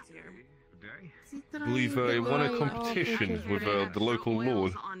 I believe he won a competition with the local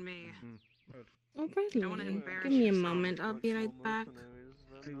lord. Oh, really? Give me a moment. I'll be right back.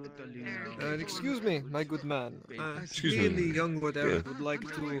 Excuse me, my good man. Excuse me and me. the young Lord Eric would like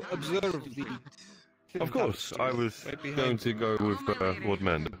to observe the... Of course, I was going to go with Lord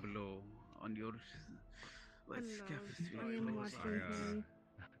Manda.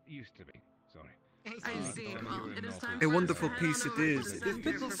 Used to be. Sorry. I see. Well, it is time A wonderful piece it is. It is a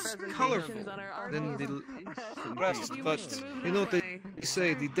bit less colorful than the rest, but you know they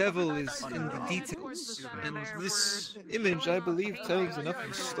say the devil is in the details, and this image, I believe, tells enough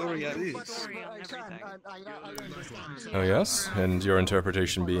of a story as is. Oh yes? And your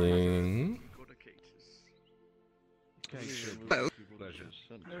interpretation being... Well,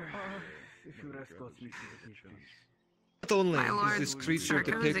 not only is this creature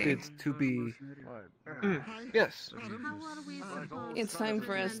depicted to be... yes. It's time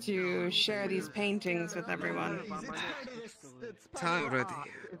for us to share these paintings with everyone. Time already.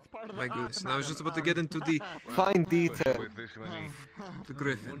 My goodness, I was just about to get into the fine detail of the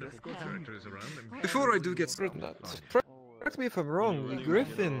griffin. Before I do get started, correct me if I'm wrong, the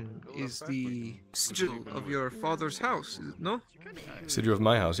griffin is the sigil of your father's house, is it no? Sigil of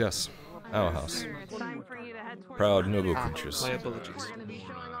my house, yes. Our house. Proud, noble creatures. My apologies.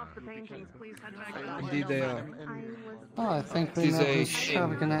 Indeed they are. Oh, I think It we is know a who's probably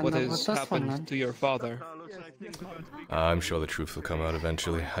shame gonna end what up has with this one happened then. to your father. I'm sure the truth will come out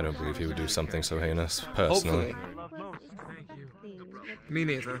eventually. I don't believe he would do something so heinous, personally. Hopefully. Me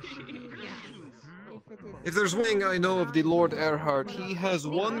neither. If there's one thing I know of the Lord Earhart, he has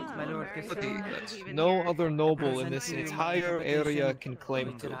one quality that no other noble in this entire area can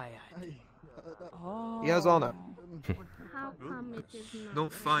claim to. He has honor.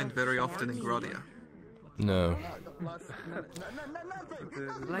 Don't find very often in Gradia. No.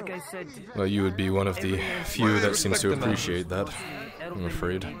 Like I said, Well, you would be one of the few that seems to appreciate that, I'm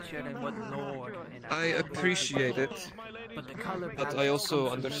afraid. I appreciate it, but I also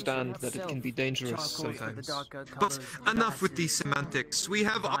understand that it can be dangerous sometimes. But enough with these semantics. We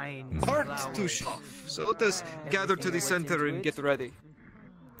have art to show off, so let us gather to the center and get ready.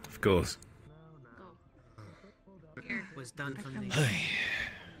 Of course. was done from the.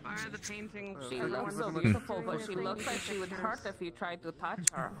 The painting. She looks so beautiful, but she looks like she would hurt if you tried to touch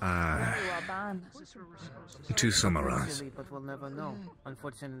her. To summarize, But we'll never know.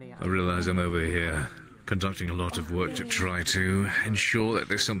 Unfortunately, I realize I'm over here conducting a lot of work to try to ensure that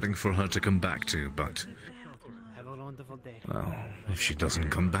there's something for her to come back to, but... have a wonderful day. Well, if she doesn't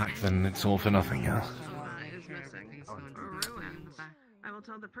come back, then it's all for nothing, huh?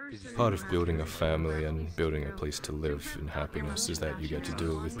 Part of building a family and building a place to live in happiness is that you get to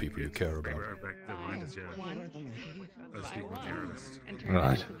do it with people you care about.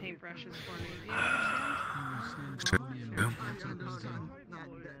 Right.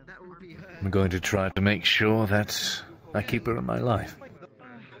 I'm going to try to make sure that I keep her in my life.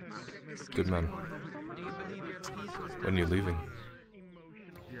 Good man. When are you leaving?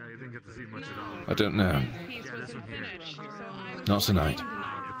 I don't know. Not tonight.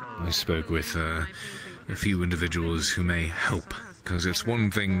 I spoke with a few individuals who may help, because it's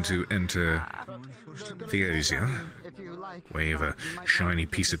one thing to enter Theosia, wave a shiny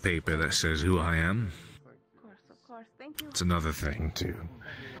piece of paper that says who I am. It's another thing to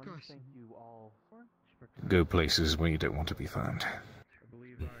go places where you don't want to be found.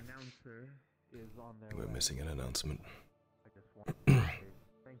 We're missing an announcement.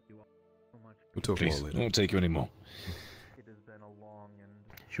 We'll talk Please, more I later. won't take you anymore. It has been a long and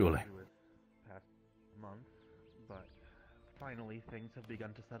Surely. past month, but finally things have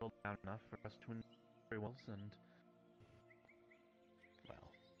begun to settle down enough for us to enjoy wells and well,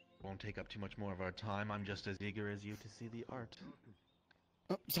 won't take up too much more of our time. I'm just as eager as you to see the art.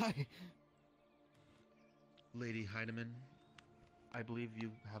 Oh, sorry. Lady Heidemann, I believe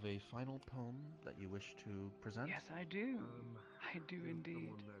you have a final poem that you wish to present. Yes, I do. I do indeed.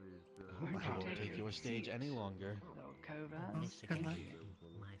 I won't take your stage any longer. Good luck.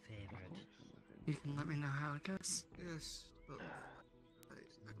 My favorite. You can let me know how it goes. Yes, but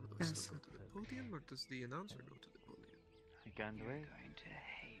Yes. go to the podium, or does the announcer go to the podium? You can't wait. Going to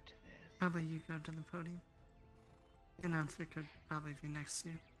hate this. Probably you go to the podium. The announcer could probably be next to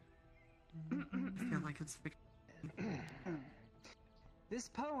you. I feel like it's This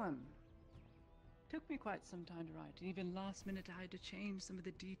poem took me quite some time to write. Even last minute I had to change some of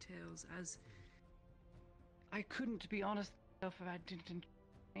the details as I couldn't, to be honest, if I didn't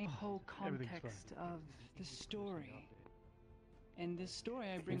the whole context of the story. And this story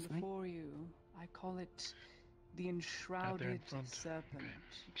I bring before you, I call it The Enshrouded Serpent.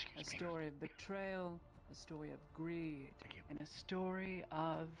 A story of betrayal, a story of greed, and a story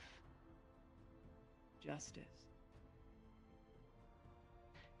of justice.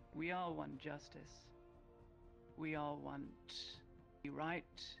 We all want justice. We all want to be right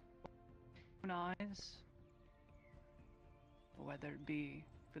in our own eyes, or whether it be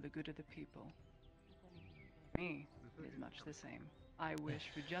for the good of the people. Me is much the same. I wish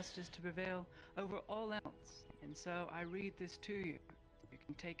for justice to prevail over all else, and so I read this to you. You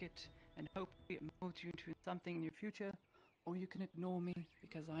can take it and hopefully it molds you into something in your future, or you can ignore me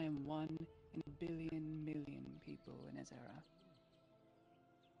because I am one in a billion million people in Azera.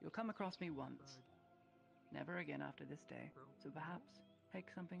 You'll come across me once, never again after this day, so perhaps take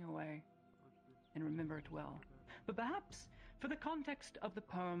something away and remember it well. But perhaps, for the context of the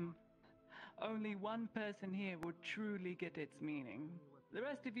poem, only one person here will truly get its meaning. The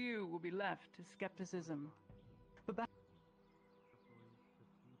rest of you will be left to skepticism. But perhaps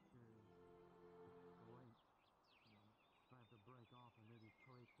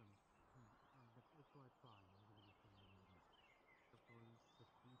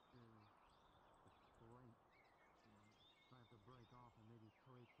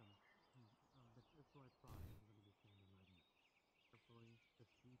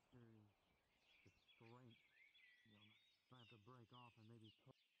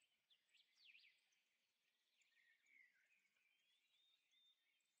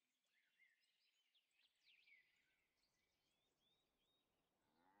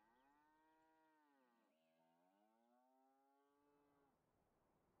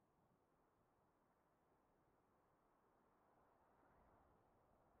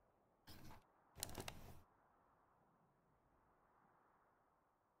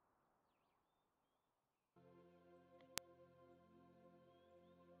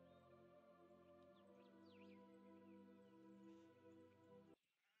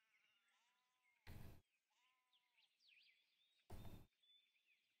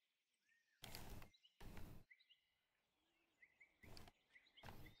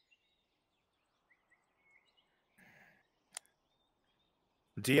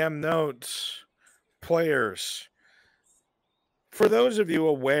DM notes, players. For those of you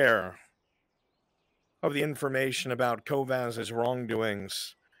aware of the information about Kovaz's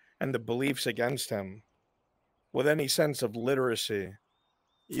wrongdoings and the beliefs against him, with any sense of literacy,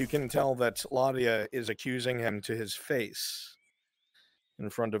 you can tell that Ladia is accusing him to his face, in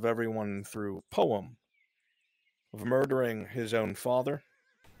front of everyone through poem, of murdering his own father,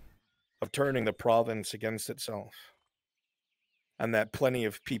 of turning the province against itself, and that plenty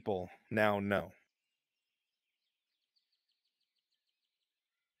of people now know.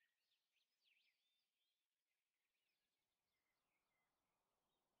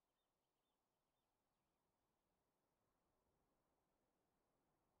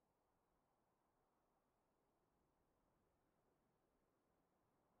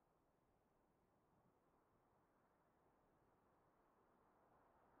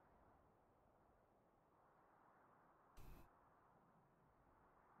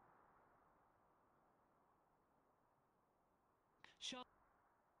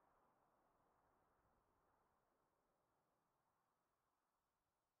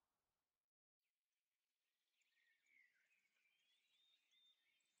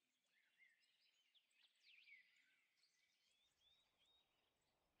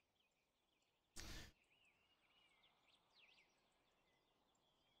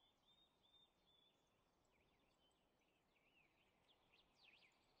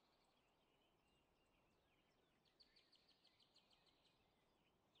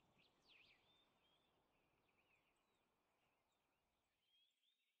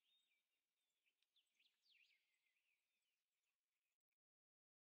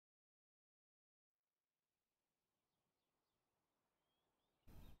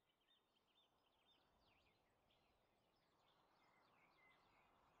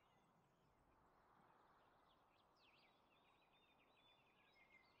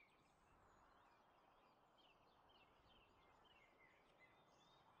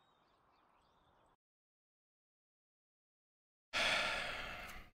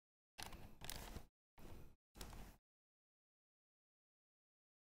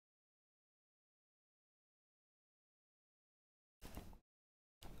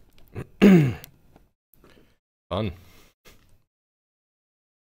 Fun.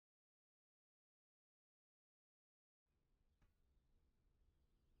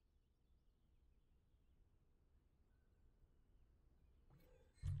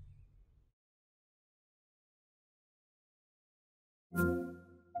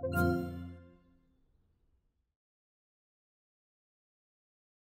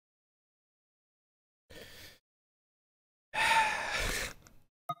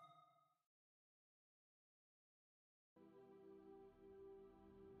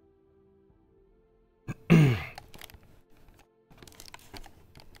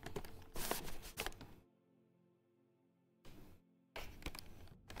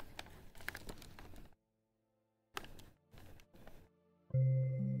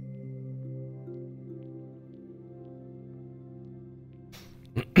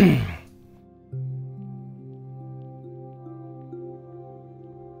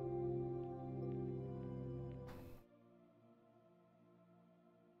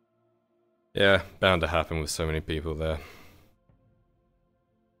 Yeah, bound to happen with so many people there.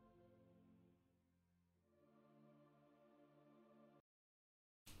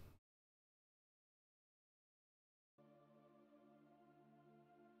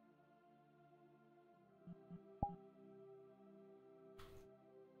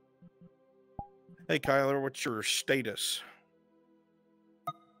 Hey, Kyler, what's your status?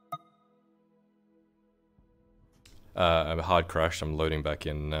 I'm hard crashed. I'm loading back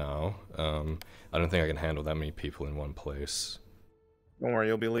in now. I don't think I can handle that many people in one place. Don't worry,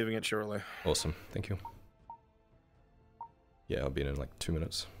 you'll be leaving it shortly. Awesome, thank you. Yeah, I'll be in like 2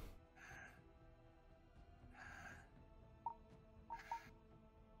 minutes.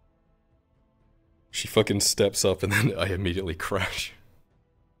 She fucking steps up and then I immediately crash.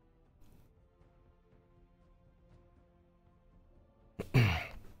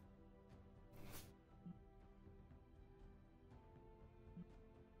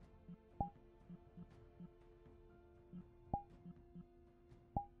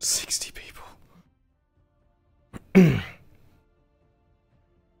 $60 people.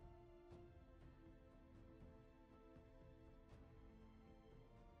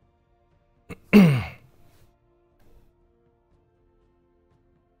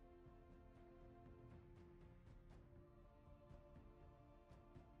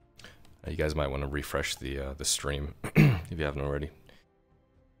 You guys might want to refresh the stream if you haven't already,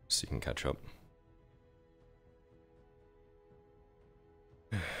 so you can catch up.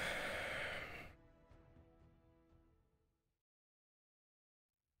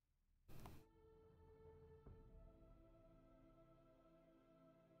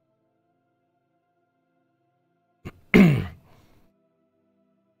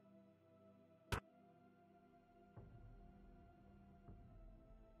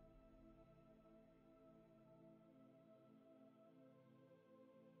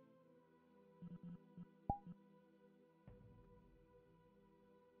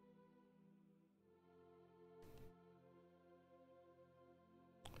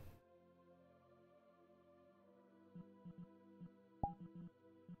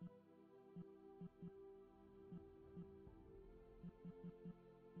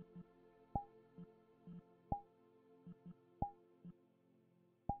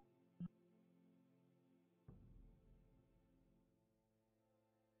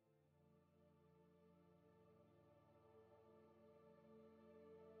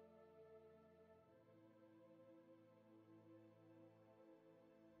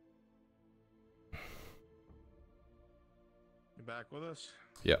 You back with us?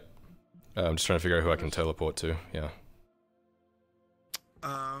 Yeah. I'm just trying to figure out who I can teleport to. Yeah.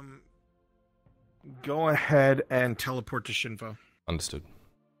 Go ahead and teleport to Shinvo. Understood.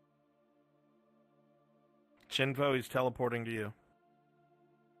 Shinvo is teleporting to you.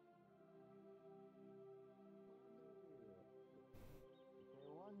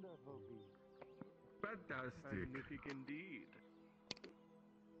 Fantastic. Magnific indeed.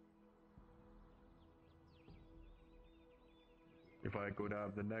 If I could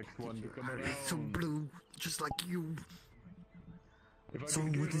have the next one to come around. It's so blue, just like you. So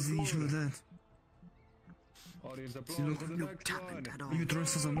what is the issue with that? Audience applause You look for the no next talent one. at all. You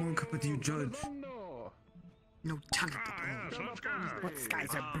dress as a monk, but you judge. No talent at all. Let's go. What skies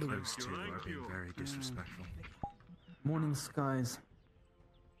are blue? Those two are being very disrespectful. Morning skies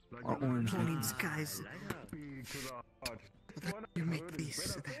are orange. Morning skies. You make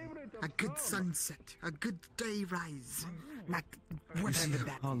these a good sunset, a good day rise. Not whatever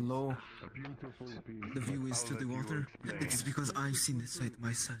that. How low the view is to the water. It is because I've seen the sight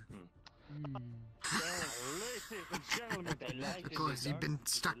myself. Because you've been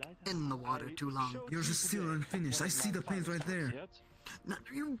stuck in the water too long. Yours is still unfinished. I see the paint right there. No,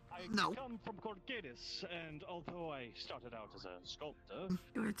 you no. I come from Corgadis, and although I started out as a sculptor,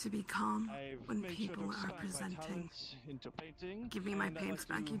 You're to be calm I've when made sure people to are expand my presenting. talents into painting. Give me my and I paints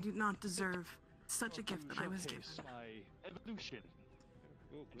like back. to You do not deserve such a gift that I was given. showcase my evolution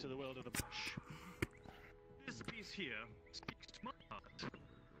into the world of the brush. This piece here speaks to my heart.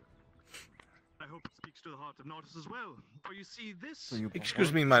 I hope it speaks to the heart of Nautis as well. For you see, this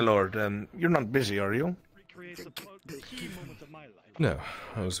Excuse me, my lord. You're not busy, are you? recreates a key moment of my life. No,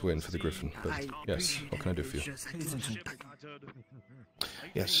 I was waiting for the griffin, but yes, what can I do for you?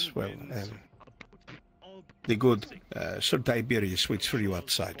 Yes, well, the good Sir Tiberius waits for you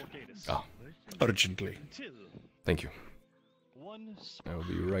outside. Ah. Urgently. Thank you. I will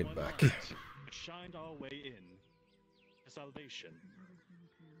be right back. Shined our way in to salvation.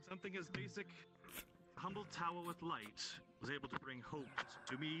 Something as basic, a humble tower with light was able to bring hope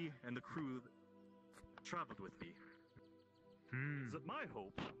to me and the crew that traveled with me. Is it my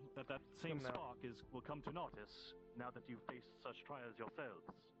hope that that same spark will come to Nautis now that you've faced such trials yourselves?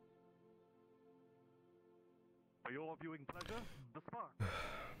 For your viewing pleasure, the spark.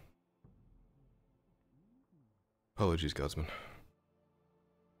 Apologies, Godsman.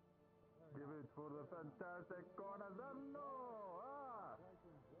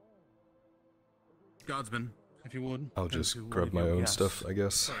 Godsman, if you would. I'll just grab my own stuff, I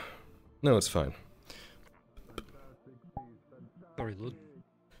guess. No, it's fine. Sorry, Lud.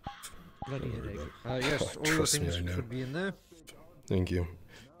 Bloody Don't worry headache. about it. Yes, all your Trust me, things I know. should be in there. Thank you.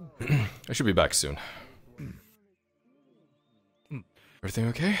 I should be back soon. Everything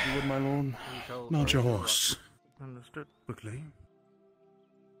okay? You would, my lord. Mount your horse. Understood. Quickly.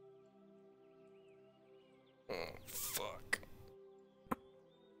 Oh, fuck.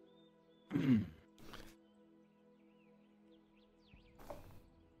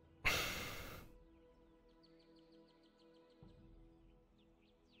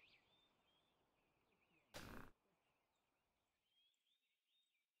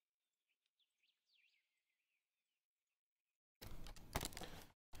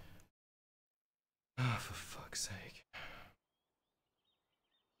 Ah, for fuck's sake.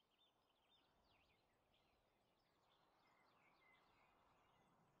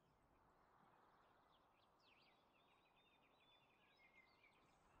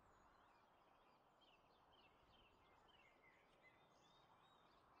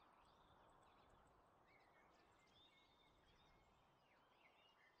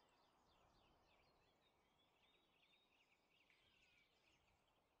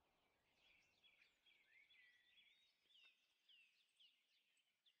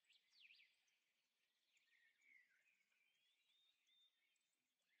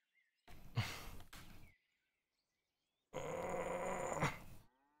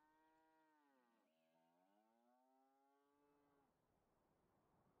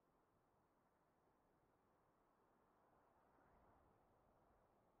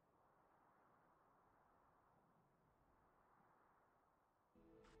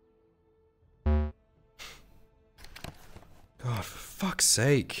 God, for fuck's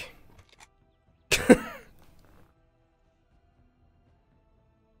sake.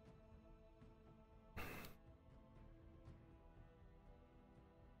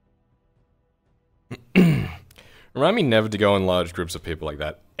 Remind me never to go in large groups of people like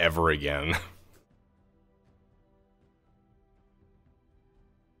that ever again.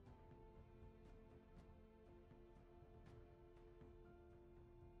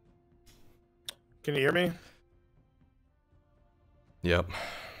 Can you hear me? Yep.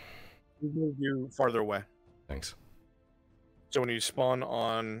 We moved you farther away. Thanks. So when you spawn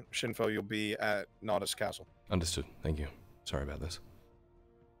on Shinfo, you'll be at Nautis Castle. Understood. Thank you. Sorry about this.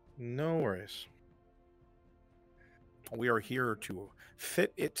 No worries. We are here to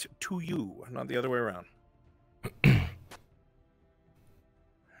fit it to you, not the other way around.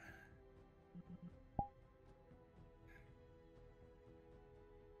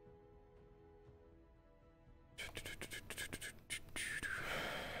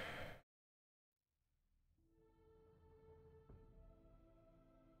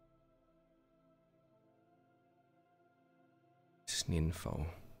 Sninfo.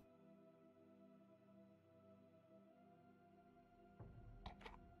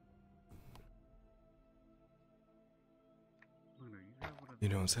 You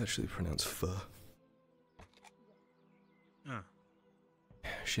know, it's actually pronounced fur. Ah.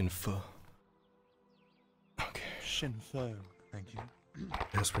 Shinfo. Okay. Shinfo, thank you.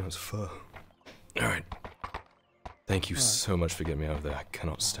 It's pronounced fur. Alright. Thank you so much for getting me out of there. I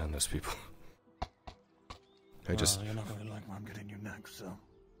cannot stand those people. I just... You're not going to like where I'm getting you next, so...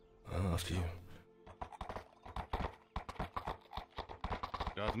 after you.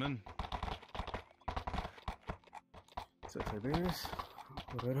 Guardsman. So Tiberius,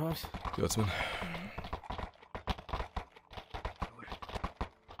 Red Horse. Guardsman.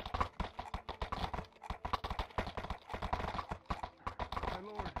 My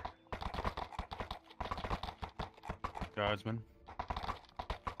lord. Guardsman.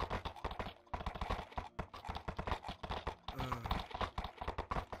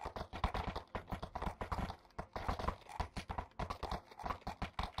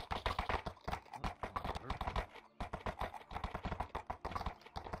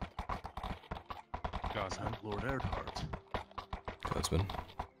 Lord Erdhart. Guardsman.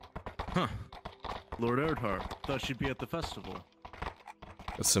 Huh. Lord Erdhart. Thought she'd be at the festival.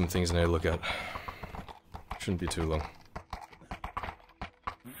 Got some things I need to look at. Shouldn't be too long.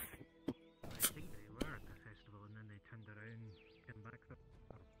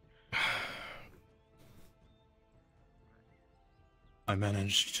 I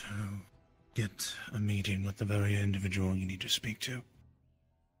managed to get a meeting with the very individual you need to speak to.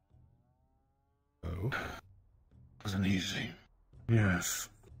 Oh? Wasn't easy. Yes.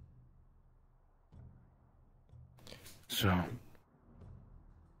 So,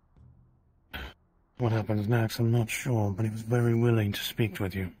 what happens next, I'm not sure, but he was very willing to speak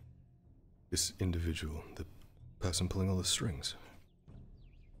with you. This individual, the person pulling all the strings.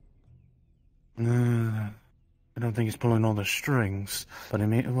 I don't think he's pulling all the strings, but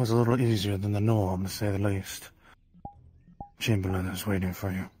it was a little easier than the norm, to say the least. Chamberlain is waiting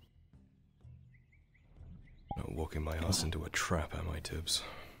for you. Not walking my ass into a trap, am I, Tibbs?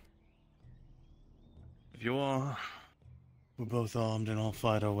 If you are, we're both armed and I'll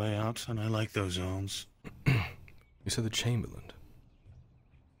fight our way out, and I like those arms. You said the Chamberlain.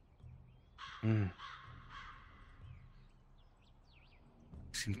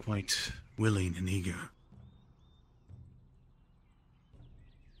 Seemed quite willing and eager.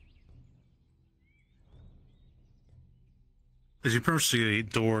 As you approach the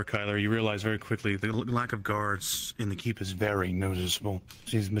door, Kyler, you realize very quickly the lack of guards in the keep is very noticeable.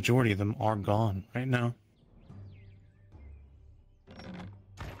 See, the majority of them are gone right now.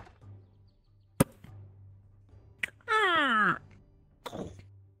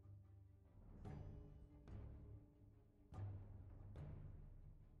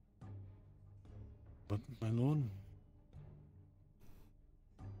 But, my lord...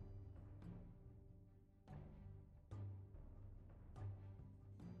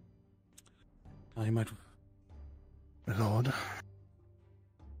 I might... My lord...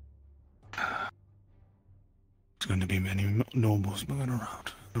 There's going to be many nobles moving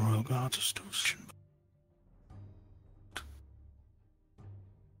around. The royal guards are still...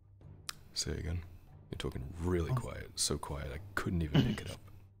 Say again. You're talking really quiet. So quiet I couldn't even pick it up.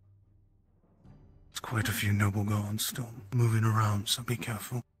 There's quite a few noble guards still moving around, so be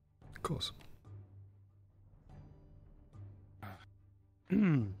careful. Of course. Ow.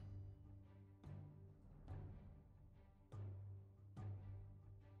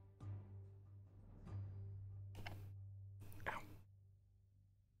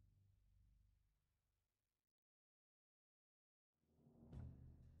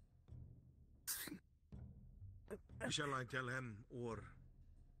 Shall I tell him, or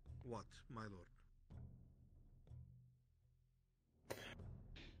what, my lord?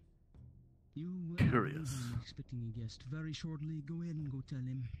 You Curious. will be expecting a guest very shortly. Go ahead and go tell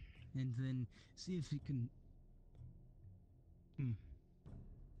him, and then see if he can.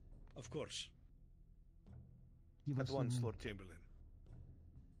 Of course. Give At us the once, room. Lord Chamberlain.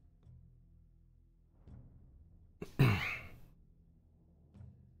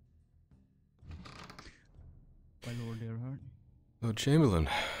 My Lord Earhart. Lord Chamberlain.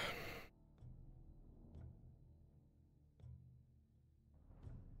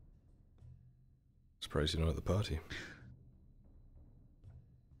 Surprised you're not at the party.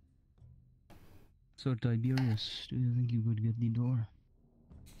 So Tiberius, do you think you could get the door?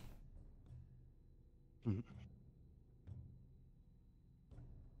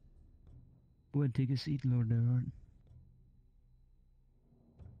 Go ahead, take a seat, Lord Earhart.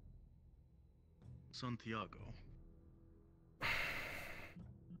 Santiago.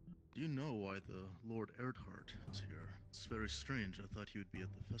 Do you know why the Lord Erdhart is here? It's very strange. I thought he would be at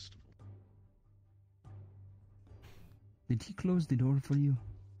the festival. Did he close the door for you?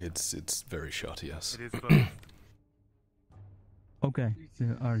 It's very short, yes. It is both. Okay,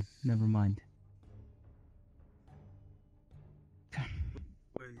 never mind.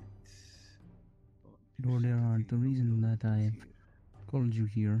 Lord Earhart, the reason that I called you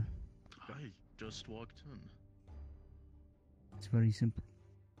here, I just walked in. it's very simple.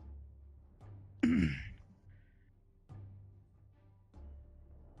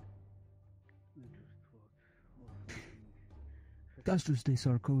 Castus de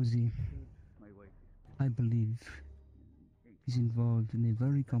Sarkozy, I believe, is involved in a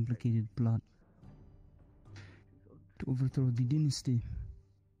very complicated plot to overthrow the dynasty.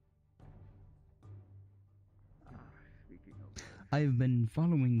 I have been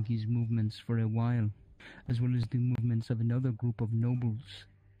following his movements for a while, as well as the movements of another group of nobles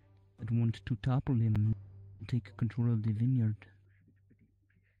that want to topple him and take control of the vineyard.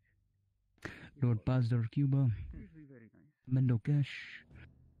 Lord Pasdar Cuba, Mendokesh,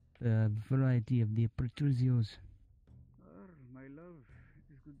 a variety of the Patricios.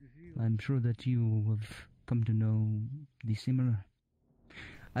 I'm sure that you have come to know the similar.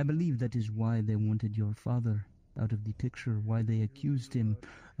 I believe that is why they wanted your father out of the picture, why they accused him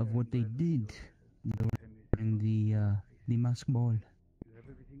of what they did during the mask ball.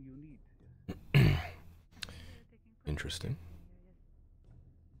 Interesting.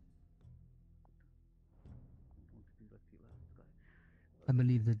 I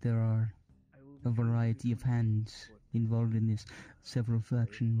believe that there are a variety of hands involved in this, several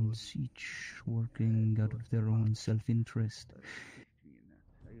factions, each working out of their own self-interest.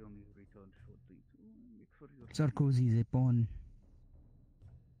 Sarkozy is a pawn,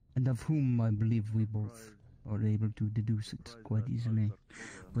 and of whom I believe we both are able to deduce it quite easily.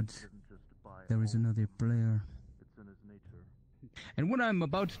 But there is another player. And what I'm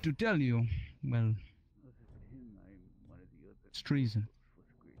about to tell you, well, it's treason.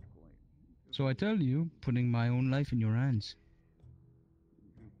 So I tell you, putting my own life in your hands.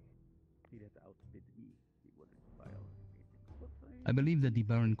 I believe that the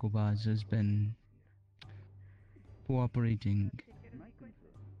Baron Kovaz has been cooperating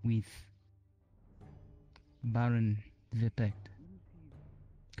with Baron Vipect,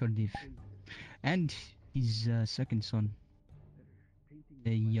 Cardiff, and his second son,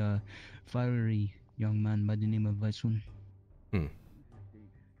 a fiery young man by the name of Vaisun.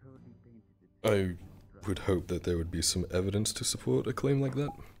 I would hope that there would be some evidence to support a claim like that,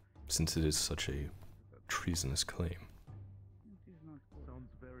 since it is such a treasonous claim.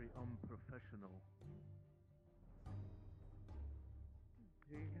 Sounds very unprofessional.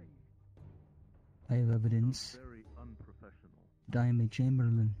 I have evidence that I am a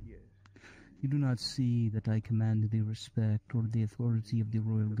chamberlain. You do not see that I command the respect or the authority of the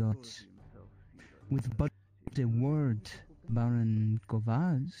royal gods. With but a word, Baron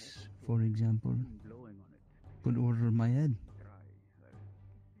Kovaz, for example, could order my head.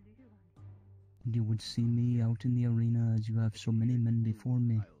 And you would see me out in the arena as you have so many men before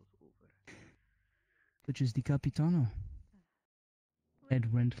me, such as the Capitano.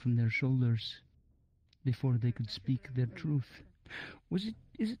 Head rent from their shoulders before they could speak their truth. Is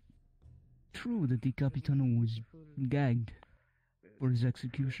it true that the Capitano was gagged for his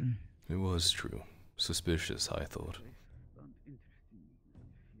execution? It was true. Suspicious, I thought.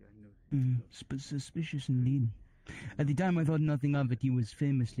 Suspicious indeed. At the time I thought nothing of it. He was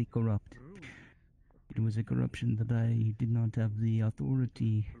famously corrupt. It was a corruption that I did not have the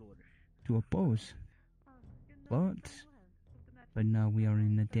authority to oppose. But right now we are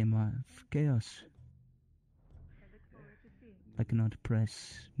in a time of chaos. I cannot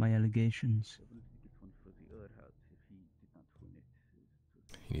press my allegations.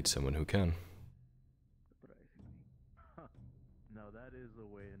 You need someone who can. Now that is a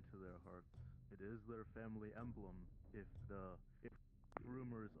way into their hearts. It is their family emblem, if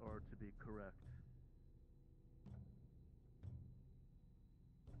rumors are to be correct.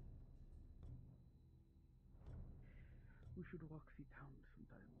 We should walk the town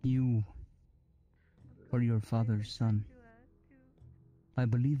sometime. You are your father's son. I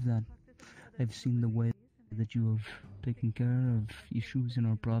believe that. I've seen the way that you have taken care of issues in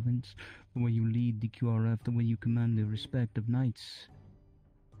our province, the way you lead the QRF, the way you command the respect of knights,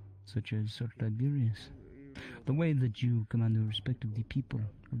 such as Sir Tiberius, the way that you command the respect of the people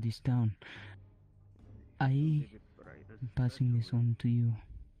of this town. I am passing this on to you.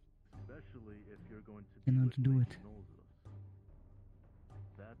 Cannot do it.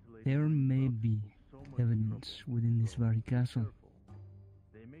 There may be evidence within this very castle.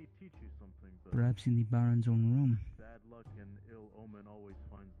 Perhaps in the Baron's own room. Bad luck and ill omen always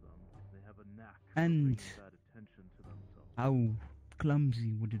finds them. They have a knack for And bringing bad attention to themselves. how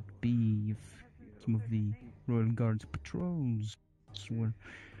clumsy would it be if some of the Royal Guard's patrols were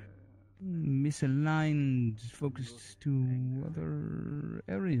misaligned, focused to other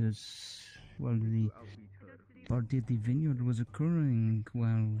areas, while the party at the vineyard was occurring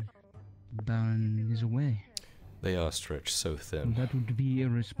while the Baron is away? They are stretched so thin. That would be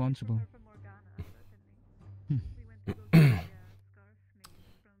irresponsible.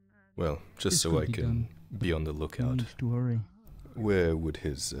 Well, just This so could I be can done, be on the We lookout. need to hurry. Where would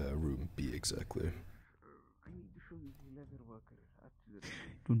his room be exactly?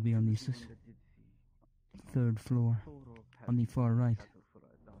 It would be on the third floor, on the far right.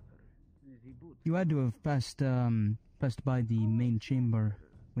 You had to have passed by the main chamber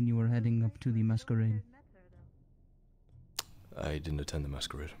when you were heading up to the masquerade. I didn't attend the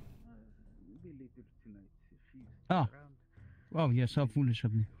masquerade. Ah, oh yes, how foolish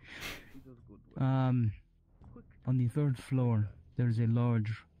of me. On the third floor, there's a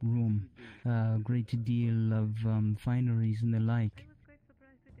large room, a great deal of fineries and the like.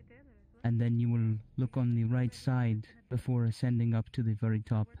 And then you will look on the right side before ascending up to the very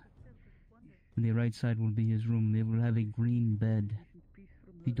top. On the right side will be his room. They will have a green bed.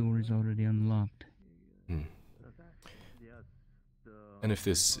 The door is already unlocked. And if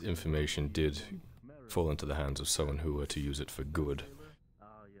this information did fall into the hands of someone who were to use it for good,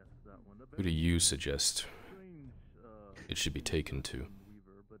 who do you suggest it should be taken to?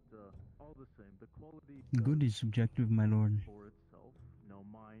 Good is subjective, my lord.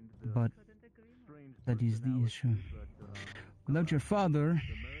 But that is the issue. Without your father,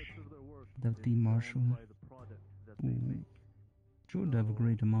 without the marshal, who should have a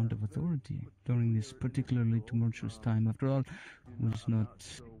great amount of authority during this particularly tumultuous time. After all, was not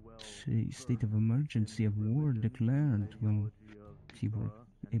a state of emergency, of war declared. Well, if you were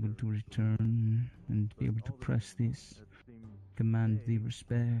able to return and be able to press this, command the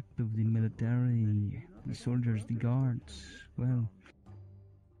respect of the military, the soldiers, the guards, well,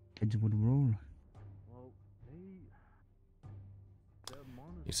 heads would roll.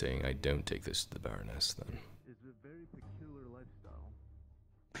 You're saying I don't take this to the Baroness, then?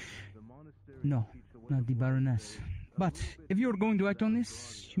 No, not the Baroness. But if you're going to act on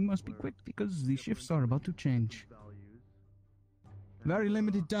this, you must be quick because the shifts are about to change. Very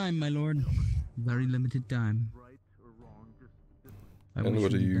limited time, my lord. Very limited time. And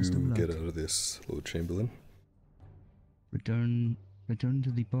what do you get out of this, Lord Chamberlain? Return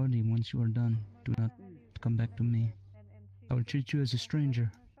to the party once you are done. Do not come back to me. I will treat you as a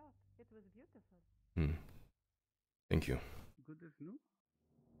stranger. Thank you.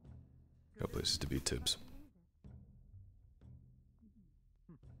 No places to be, Tibbs.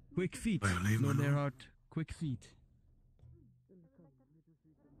 Quick feet, Lord Erhard. Quick feet.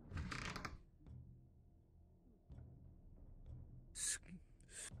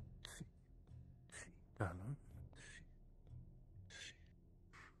 I'm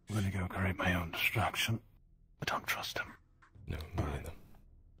gonna go create my own distraction. I don't trust him. No, me neither.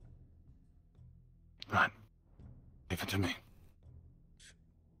 Right. Leave it to me.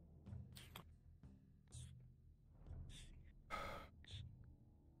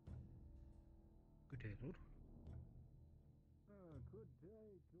 Good day, Lord.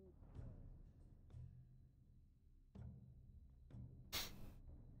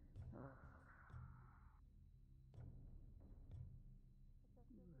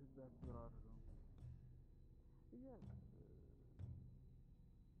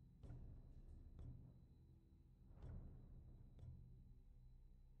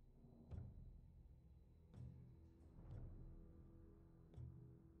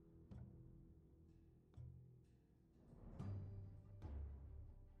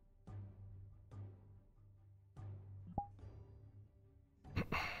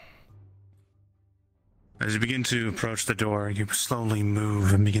 As you begin to approach the door, you slowly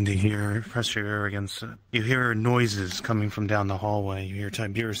move and begin to press your ear against it. You hear noises coming from down the hallway. You hear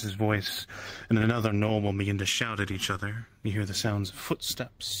Tiberius's voice and another noble begin to shout at each other. You hear the sounds of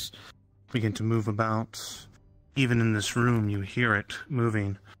footsteps begin to move about. Even in this room, you hear it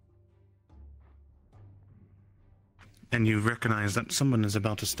moving. And you recognize that someone is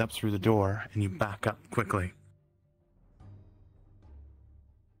about to step through the door, and you back up quickly.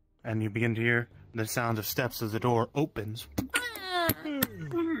 And you begin to hear the sound of steps as the door opens.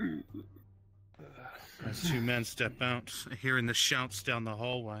 As two men step out, hearing the shouts down the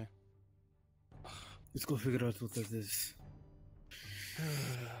hallway. Let's go figure out what that is.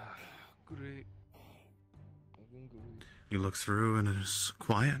 Great. You look through and it is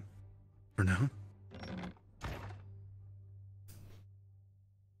quiet for now.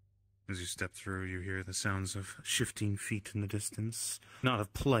 As you step through, you hear the sounds of shifting feet in the distance. Not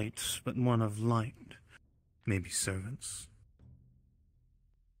of plate, but one of light. Maybe servants.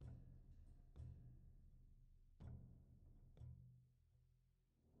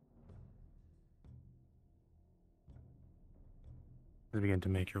 As you begin to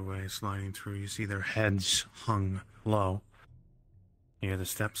make your way, sliding through, you see their heads hung low. You hear the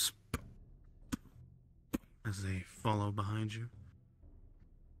steps as they follow behind you.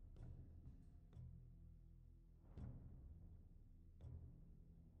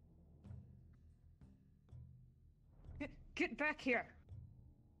 Get back here!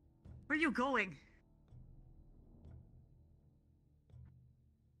 Where are you going?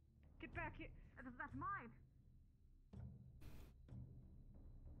 Get back here! That's mine!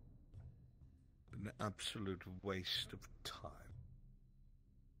 An absolute waste of time.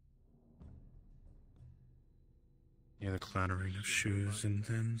 You hear the clattering of shoes and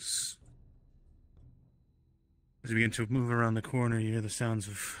things. As you begin to move around the corner, you hear the sounds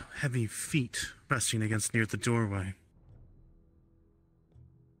of heavy feet resting against near the doorway.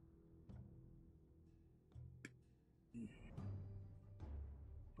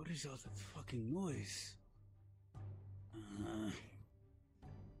 What is all that fucking noise?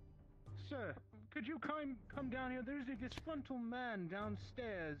 Sir, could you come down here? There's a disgruntled man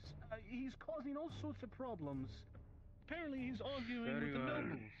downstairs. He's causing all sorts of problems. Apparently he's arguing with the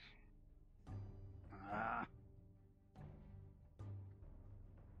nobles.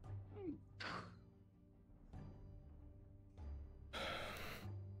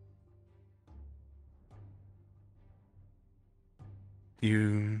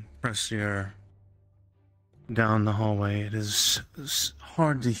 You press your down the hallway. It is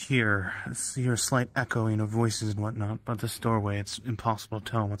hard to hear. You hear a slight echoing of voices and whatnot, but this doorway, it's impossible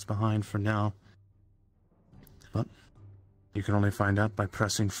to tell what's behind for now. But you can only find out by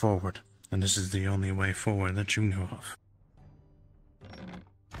pressing forward, and this is the only way forward that you know of.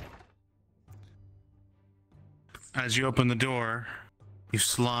 As you open the door, you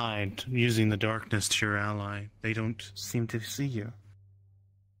slide, using the darkness to your ally. They don't seem to see you.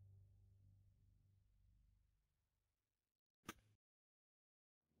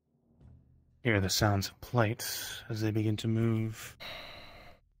 Hear the sounds of plates as they begin to move.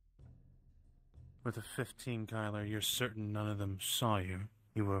 With a 15, Kyler, you're certain none of them saw you.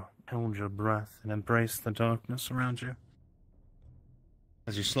 You will hold your breath and embrace the darkness around you.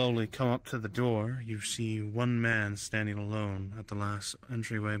 As you slowly come up to the door, you see one man standing alone at the last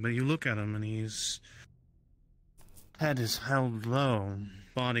entryway, but you look at him and his head is held low,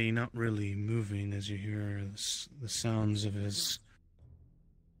 body not really moving as you hear the sounds of his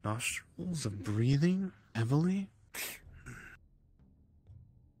nostrils of breathing heavily.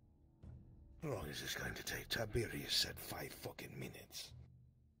 How long is this going to take? Tiberius said 5 fucking minutes.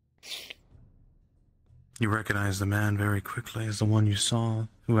 You recognize the man very quickly as the one you saw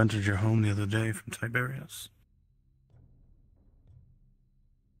who entered your home the other day from Tiberius.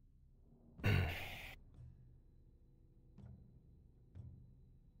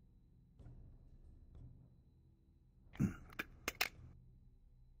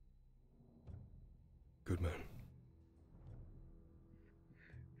 Good man.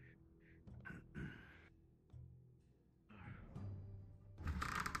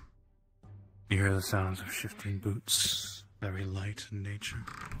 You hear the sounds of shifting boots, very light in nature.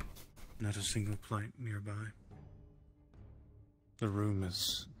 Not a single plate nearby. The room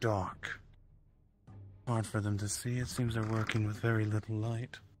is dark. Hard for them to see. It seems they're working with very little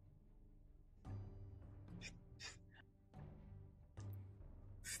light.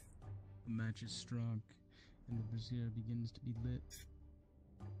 The match is struck, and the brazier begins to be lit.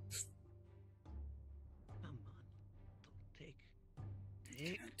 Come on, don't take.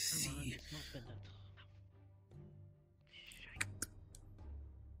 Can't see.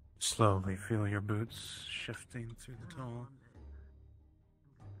 slowly feel your boots shifting through the tall,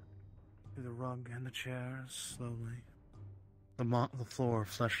 through the rug and the chairs, slowly. The floor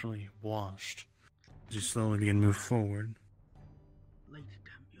fleshly washed as you slowly begin to move forward.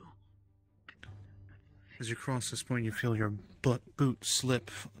 As you cross this point, you feel your boot slip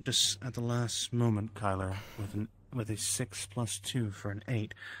just at the last moment, Kyler, with a 6 + 2 for an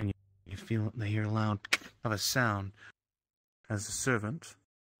 8, and you feel they hear loud of a sound as the servant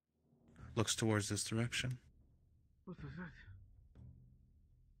looks towards this direction. What was that?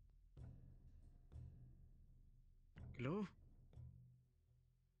 Hello?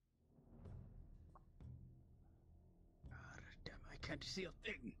 Damn, I can't see a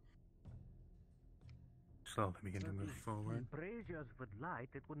thing. Slowly begin to move forward. Braziers with light,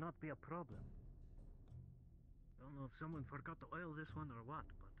 it would not be a problem. Don't know if someone forgot to oil this one or what,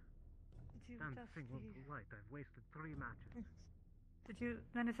 but damn thing won't light. I've wasted 3 matches. Did you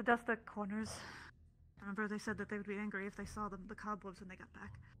manage to dust the corners? Remember they said that they would be angry if they saw the cobwebs when they got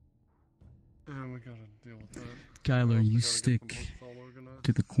back. Yeah, we gotta deal with that. Kyler, you stick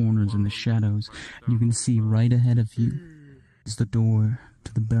to the corners and the shadows. You can see right ahead of you is the door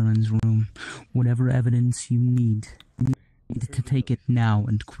to the Baron's room. Whatever evidence you need to take it now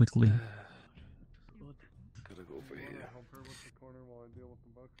and quickly. Gotta go over here.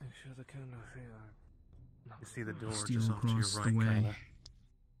 You see the door Steal just off to your across right, the way. Kyler.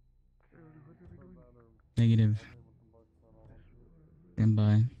 Negative. Stand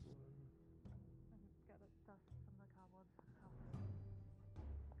by.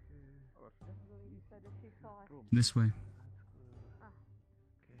 This way.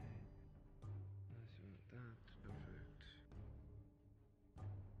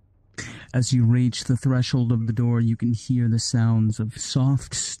 As you reach the threshold of the door, you can hear the sounds of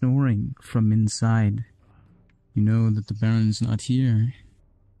soft snoring from inside. You know that the Baron's not here.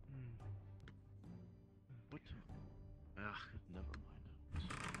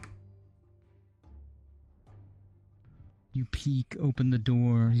 You peek open the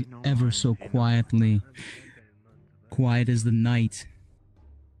door ever so quietly. Quiet as the night.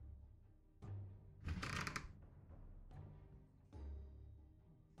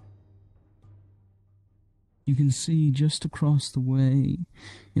 You can see just across the way,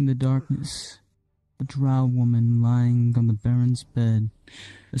 in the darkness, a drow woman lying on the Baron's bed,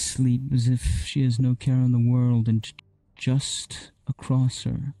 asleep as if she has no care in the world, and just across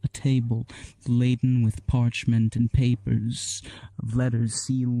her, a table laden with parchment and papers, of letters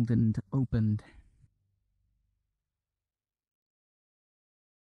sealed and opened.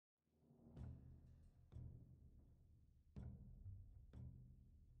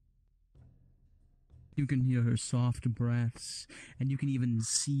 You can hear her soft breaths, and you can even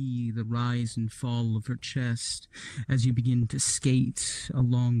see the rise and fall of her chest as you begin to skate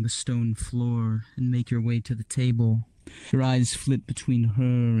along the stone floor and make your way to the table. Your eyes flit between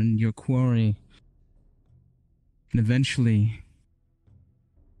her and your quarry, and eventually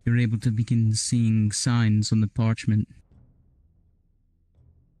you're able to begin seeing signs on the parchment.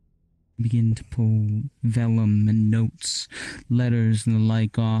 Begin to pull vellum and notes, letters and the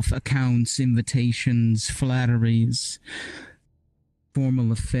like off, accounts, invitations, flatteries,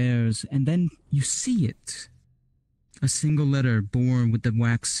 formal affairs, and then you see it. A single letter borne with the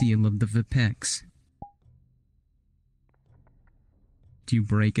wax seal of the Vipex. Do you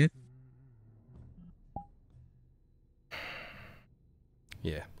break it?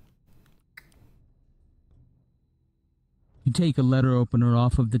 Yeah. You take a letter opener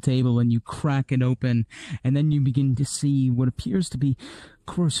off of the table and you crack it open, and then you begin to see what appears to be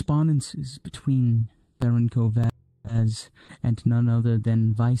correspondences between Baron Kovaz and none other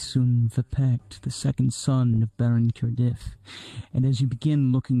than Vysun Vipect, the second son of Baron Kurdif. And as you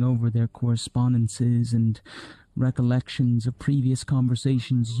begin looking over their correspondences and recollections of previous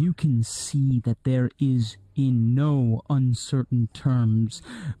conversations, you can see that there is, in no uncertain terms,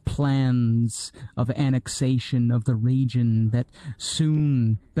 plans of annexation of the region, that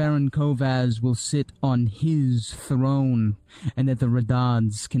soon Baron Kovaz will sit on his throne, and that the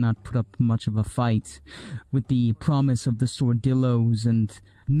Radads cannot put up much of a fight, with the promise of the Sordillos and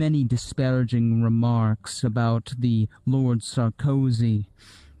many disparaging remarks about the Lord Sarkozy.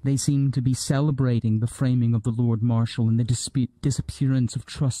 They seem to be celebrating the framing of the Lord Marshal and the disappearance of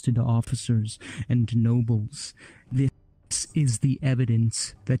trusted officers and nobles. This is the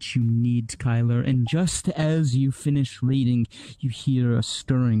evidence that you need, Kyler, and just as you finish reading, you hear a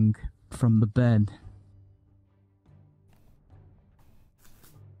stirring from the bed.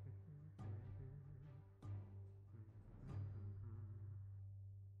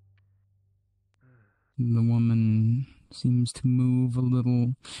 The woman seems to move a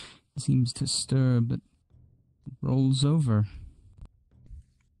little, seems to stir, but rolls over.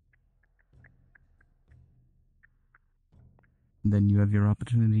 Then you have your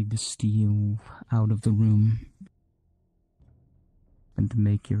opportunity to steal out of the room and to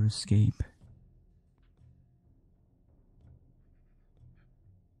make your escape.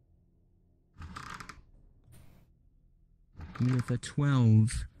 With a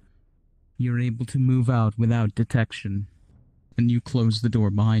 12, you're able to move out without detection, and you close the door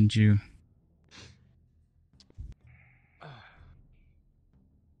behind you.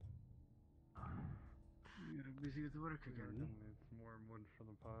 You're busy with work again. It's more wood for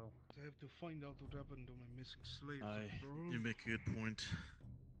the pile. I have to find out what happened to my missing slaves. You make a good point.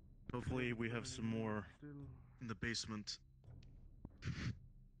 Hopefully we have some more in the basement.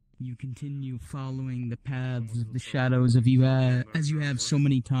 You continue following the paths of the shadows as you have so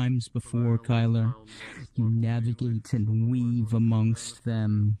many times before, Kyler. You navigate and weave amongst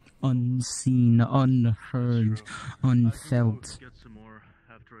them, unseen, unheard, unfelt.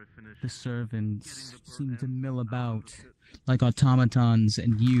 The servants seem to mill about like automatons,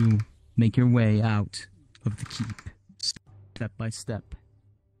 and you make your way out of the keep, step by step.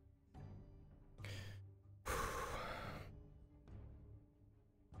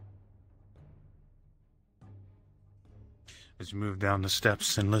 As you move down the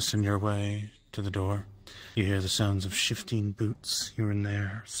steps and listen your way to the door, you hear the sounds of shifting boots here and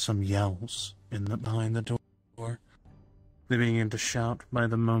there, some yells behind the door. They begin to shout by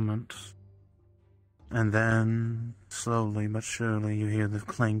the moment. And then, slowly but surely, you hear the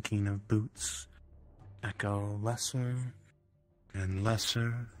clanking of boots echo lesser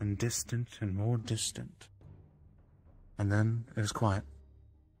and distant and more distant. And then it is quiet.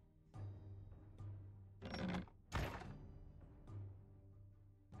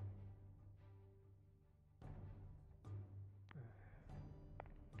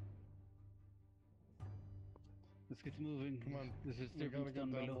 Let's get moving. Come on. This is servants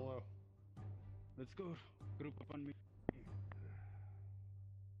down below. Let's go. Group up on me.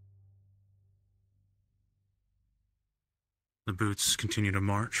 The boots continue to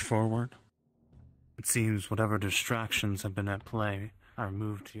march forward. It seems whatever distractions have been at play are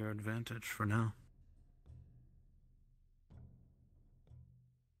moved to your advantage for now.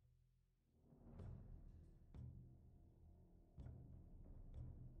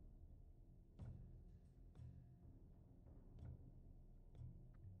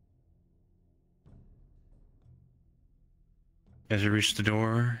 As you reach the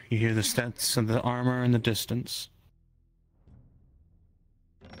door, you hear the steps of the armor in the distance.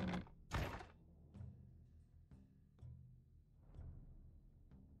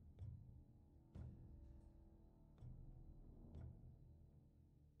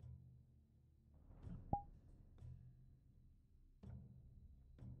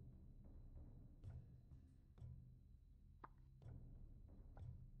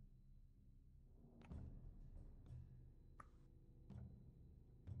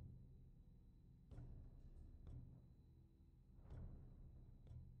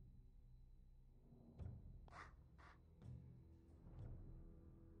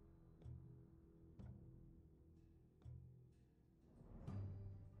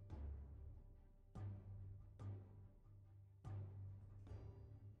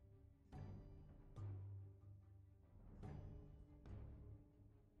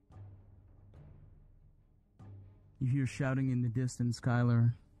 You hear shouting in the distance,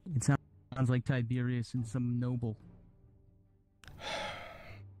 Kyler. It sounds like Tiberius and some noble.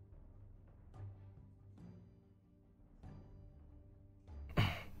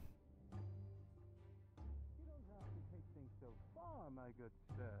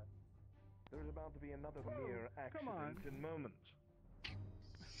 There's about to be another mere accident in moments.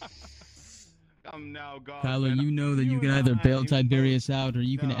 Come now, God. Kyler, you know that you can either bail Tiberius out or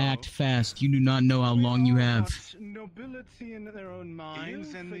you can act fast. You do not know how long you have. Nobility in their own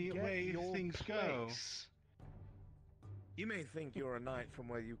minds and the way things go. You may think you're a knight from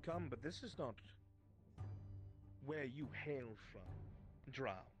where you come, but this is not where you hail from,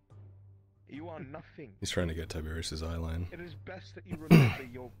 Drow. You are nothing. He's trying to get Tiberius's eyeline. It is best that you remember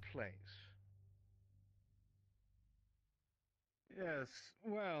your place. Yes,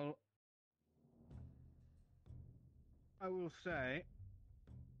 well, I will say,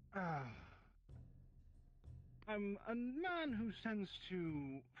 I'm a man who tends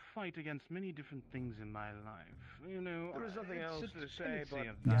to fight against many different things in my life. You know, there is nothing else to say, but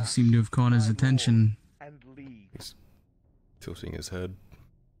You seem to have caught his attention. And leave. He's tilting his head.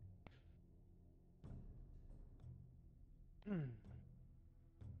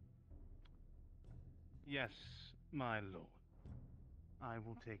 Yes, my lord. I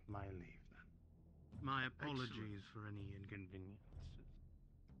will take my leave then. My apologies for any inconvenience.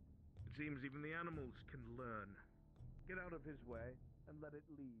 It seems even the animals can learn. Get out of his way and let it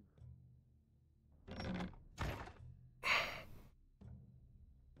leave.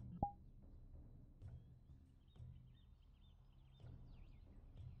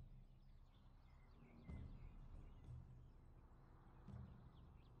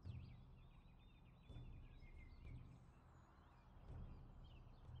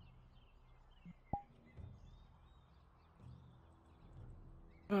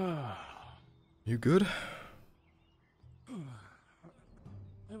 You good? I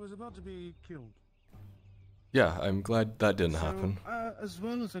was about to be killed. Yeah, I'm glad that didn't happen. As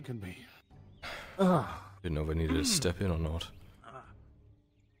well as I can be. Didn't know if I needed to step in or not.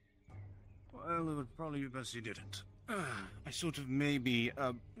 Well, it would probably be best you didn't. I sort of maybe,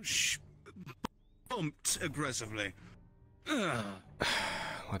 bumped aggressively.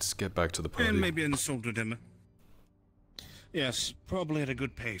 Let's get back to the party. And maybe insulted him. Yes, probably at a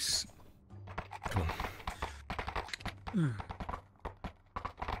good pace. Come on. Did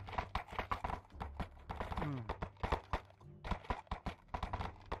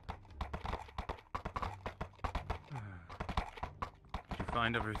you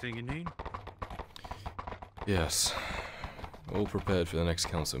find everything you need? Yes. All prepared for the next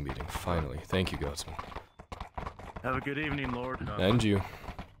council meeting, finally. Thank you, Guardsman. Have a good evening, Lord. And you.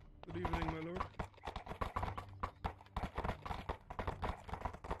 Good evening, my lord.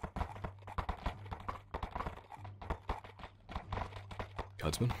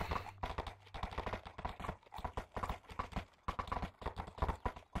 Guardsman?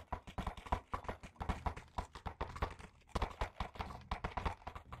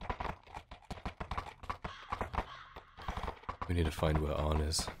 We need to find where Arn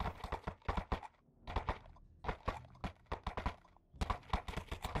is.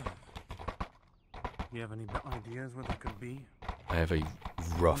 You have any ideas what that could be? I have a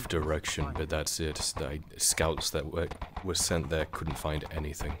rough direction, but that's it. The scouts that were sent there couldn't find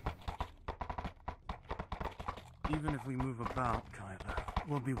anything. Even if we move about, Kyler,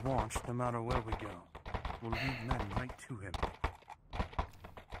 we'll be watched no matter where we go. We'll lead men right to him.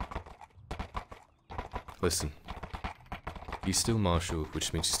 Listen. He's still marshal,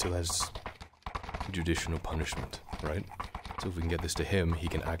 which means he still has judicial punishment, right? So if we can get this to him, he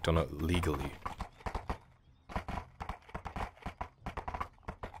can act on it legally.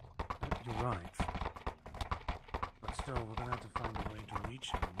 You're right. But still, we're gonna have to find a way to reach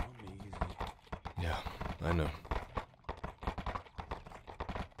him. It won't be easy. Yeah, I know.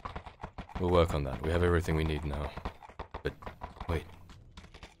 We'll work on that. We have everything we need now. But, wait.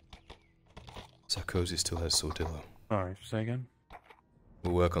 Sarkozy still has Sordillo. Sorry, say again?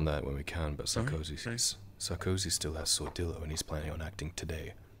 We'll work on that when we can, but Sarkozy still has Sordillo and he's planning on acting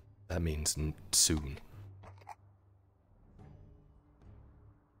today. That means soon.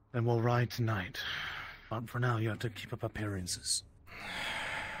 Then we'll ride tonight. But for now, you have to keep up appearances.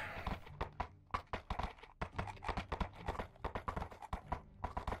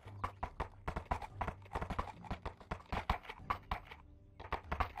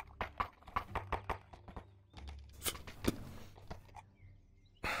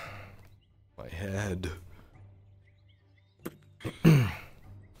 My head.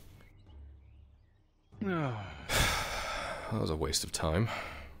 That was a waste of time.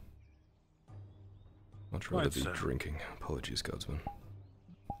 Much rather be drinking. Apologies, Guardsman.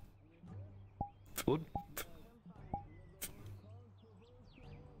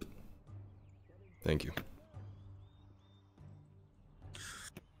 Thank you.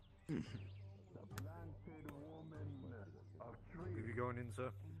 Are you going in,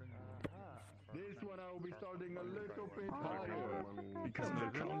 sir? This one I will be starting a little bit higher because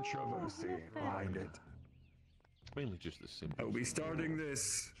of the controversy behind it. Mainly just the simple. I will be starting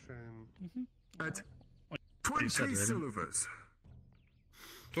this at 20 silvers.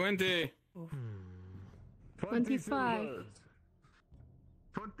 20. 25.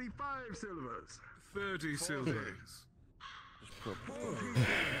 25 silvers. 30 silvers.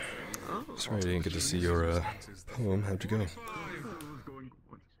 Sorry I didn't get to see your poem. How'd you go?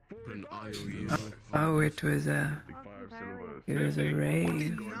 Oh, it was a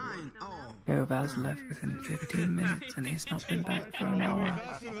rave. Gobal's left within 15 minutes and he's not been back for an hour.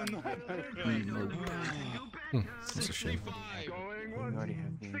 That's a shame.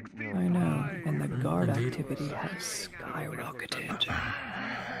 I know, and the guard activity has skyrocketed.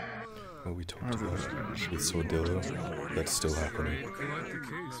 What we talked about with Sordillo, that's still happening.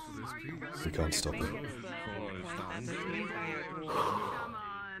 We can't stop it.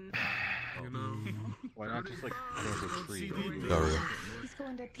 Why not just like plant a tree? Dario. He's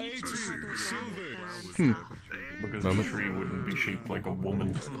going to teach us how to Because Moment. the tree wouldn't be shaped like a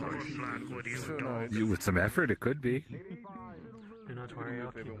woman. With some effort, it could be. Do not worry,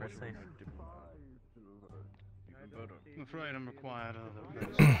 I'll keep her safe. I'm afraid I'm required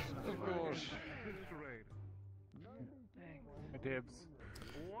of course. Dibs.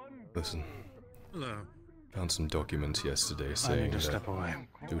 Listen. Hello. Found some documents yesterday saying to that... step away.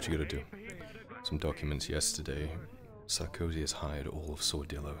 Do what you gotta do. Some documents yesterday. Sarkozy has hired all of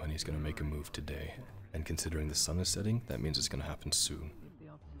Sordillo and he's gonna make a move today. And considering the sun is setting, that means it's gonna happen soon.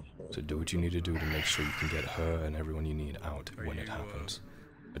 So do what you need to do to make sure you can get her and everyone you need out when it happens.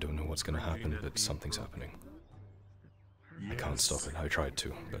 I don't know what's gonna happen, but something's happening. I can't stop it. I tried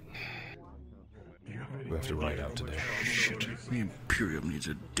to, but we have to ride out today. Shit. The Imperium needs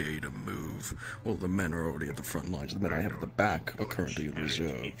a day to move. All the men are already at the front lines. The men I have at the back are currently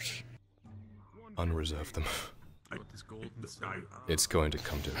reserved. Unreserve them. It's going to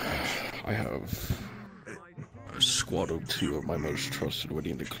come to a crash. I have a squad of 2 of my most trusted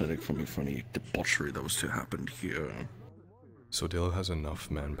waiting in the clinic for me for any debauchery that was to happen here. Sordillo has enough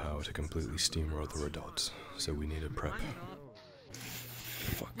manpower to completely steamroll the Redots, so we need a prep.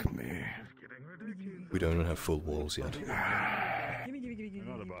 Fuck me. We don't have full walls yet.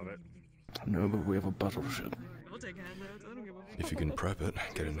 Not above it. No, but we have a battleship. If you can prep it,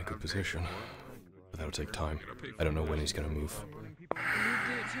 get in a good position. But that'll take time. I don't know when he's gonna move.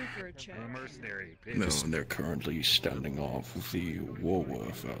 Mercenary. No, and they're currently standing off with the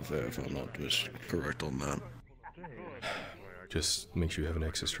Warworth out there, if I'm not correct on that. Just make sure you have an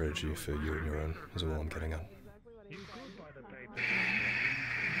exit strategy for you and your own, is all I'm getting at.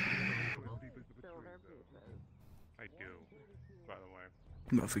 I do, by the way.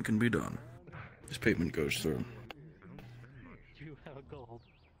 Nothing can be done. This payment goes through. You have a gold.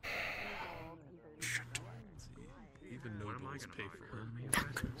 Shit. Even nobles pay for it.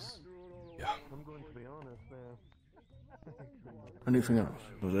 Yeah. I'm going to be honest there. Anything else?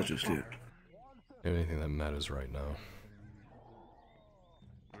 Or that's just it? Anything that matters right now.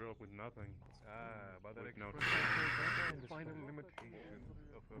 Grew up with nothing. But there no final limitation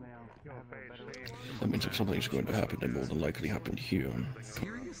That means if something's going to happen, it more than likely happened here.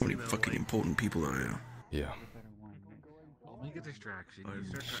 How many fucking important people are here? Yeah. I'll make a distraction. You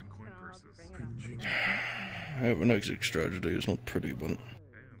start cutting coin purses. I have an exit strategy. It's not pretty, but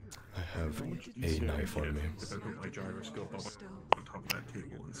I have a knife on me.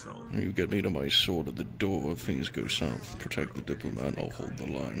 You get me to my sword at the door. If things go south, protect the diplomat. I'll hold the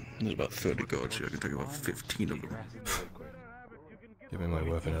line. There's about 30 guards here. I can take about 15 of them. Give me my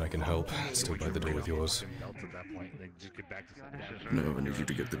weapon and I can help. Still by the door with yours. No, I need you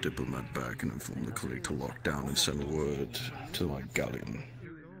to get the diplomat back and inform the clinic to lock down and send word to my galleon.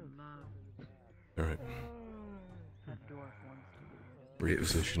 Alright.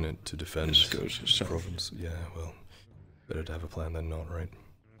 Reposition it to defend the province. Yeah, well, better to have a plan than not, right?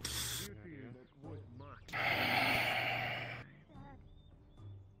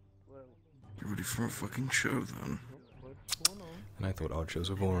 You ready for a fucking show, then? And I thought art shows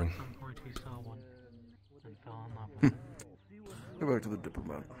were boring. Go back to the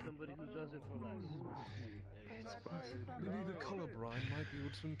diplomat. Maybe the color brine might be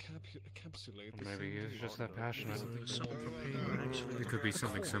able to encapsulate the maybe he's just that passionate. It could be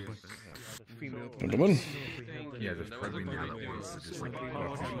something simple. Gentlemen? Yeah, there's probably now that wants to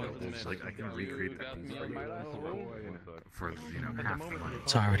just like I can recreate that piece for half the money.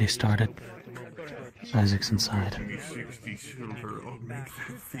 It's already started. Isaac's inside. 60 silver. I'll make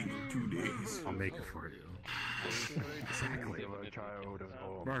that thing in 2 days. I'll make it for you. Exactly.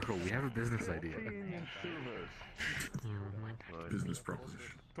 Marco, we have a business idea. Business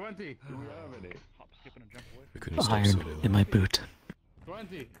proposition. 20. We couldn't stop Iron Sordillo. in my boot.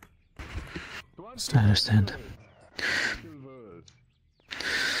 20. I understand.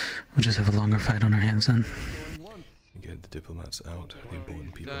 We'll just have a longer fight on our hands then. Get the diplomats out, the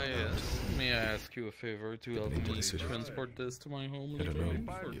important people out. May I ask you a favor to help me transport this to my home? I don't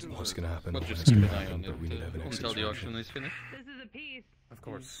know what's gonna happen, But when just it's keep gonna an eye happen, on but we need to have an it exit until the strategy. auction is finished. This is a piece. Of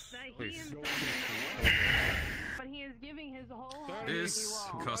course, that please. But he is giving his whole heart. This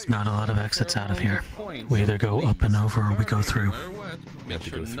costs Not a lot of exits out of here. We either go up and over or we go through. We have to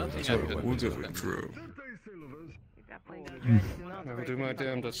go through, that's why our weapons are through. I will do my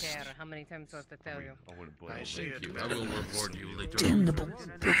damnedest. How many times do I have to tell you? Thank you. I will reward you later. Damnable.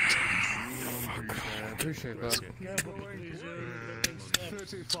 Appreciate that.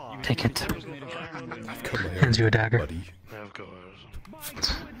 Take it. I've got my Hands you a dagger. buddy. Of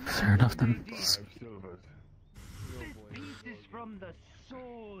course. Fair enough then. Pieces from the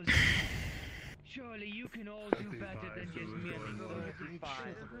souls. Surely you can all do better than just merely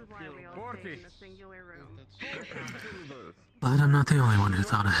 40. But I'm not the only one who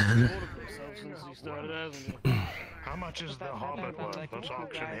thought ahead. How much is the Hobbit worth? Let's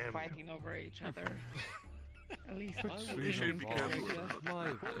auction him. Fighting over each other. At least You should be careful.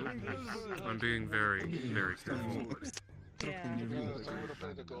 I'm being very, very careful.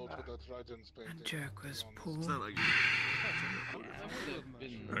 Jerk was poor. It's not like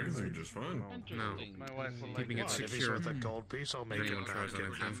I can think just fine. No, keeping it secure. With a gold piece, I'll make it Anyone tries on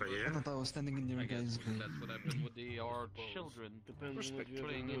it. half a year. I thought I was standing in your guys' way. That's what happened with our children, depending on what you're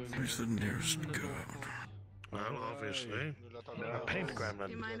playing in. Where's the nearest god? Well, obviously. A paint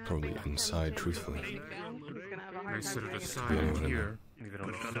gremlin. Probably inside, truthfully. I set it aside anyone in here.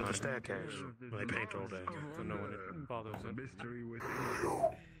 Put it under the staircase. They paint all day. So no one bothers it. Mystery with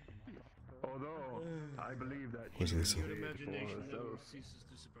although I believe that Where's Lisa?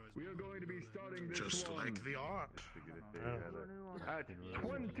 we are going to be starting this just like the art. At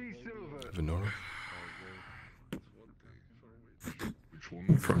 20 silver. Venora?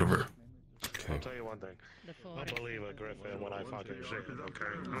 In front of her. I'll tell you one thing. I believe a griffin when I fucking see it, okay?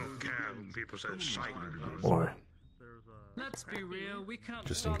 I don't care when people say sight. Why? Let's be real, we can't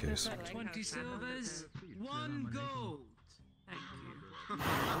Just in stop this case. at 20 silvers. 1 gold. Thank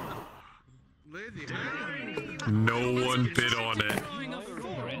you. No one bid on it.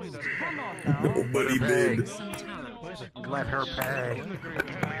 Nobody bid. Let her pay.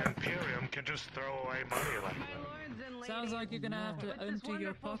 The Imperium can just throw away money like that. Sounds like you're gonna have to empty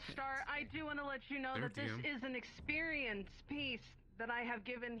your pocket. Star, I do want to let you know that this is an experience piece that I have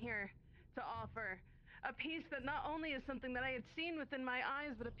given here to offer. A piece that not only is something that I had seen within my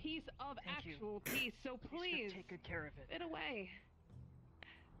eyes, but a piece of actual peace. So please take good care of it. Fit away.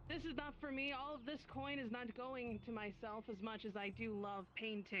 This is not for me. All of this coin is not going to myself as much as I do love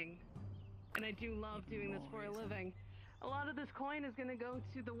painting. And I do love doing this for a living. A lot of this coin is going to go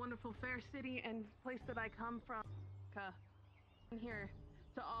to the wonderful fair city and place that I come from. Here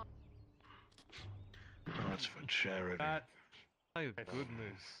to all. That's for charity. My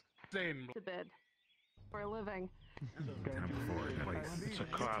goodness. Same. To bed for a living. It's a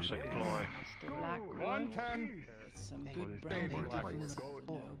classic ploy. 110. Some good branding.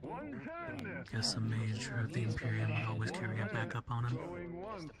 Guess a mage or the Imperium would always carry a backup on him.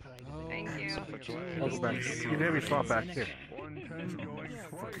 Thank you. You never swap back here.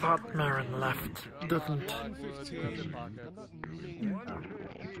 Thought Marin left, didn't.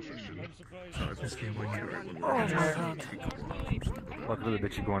 This game will get rid. Oh my god. What little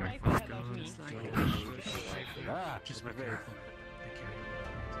bit you going? Just be careful.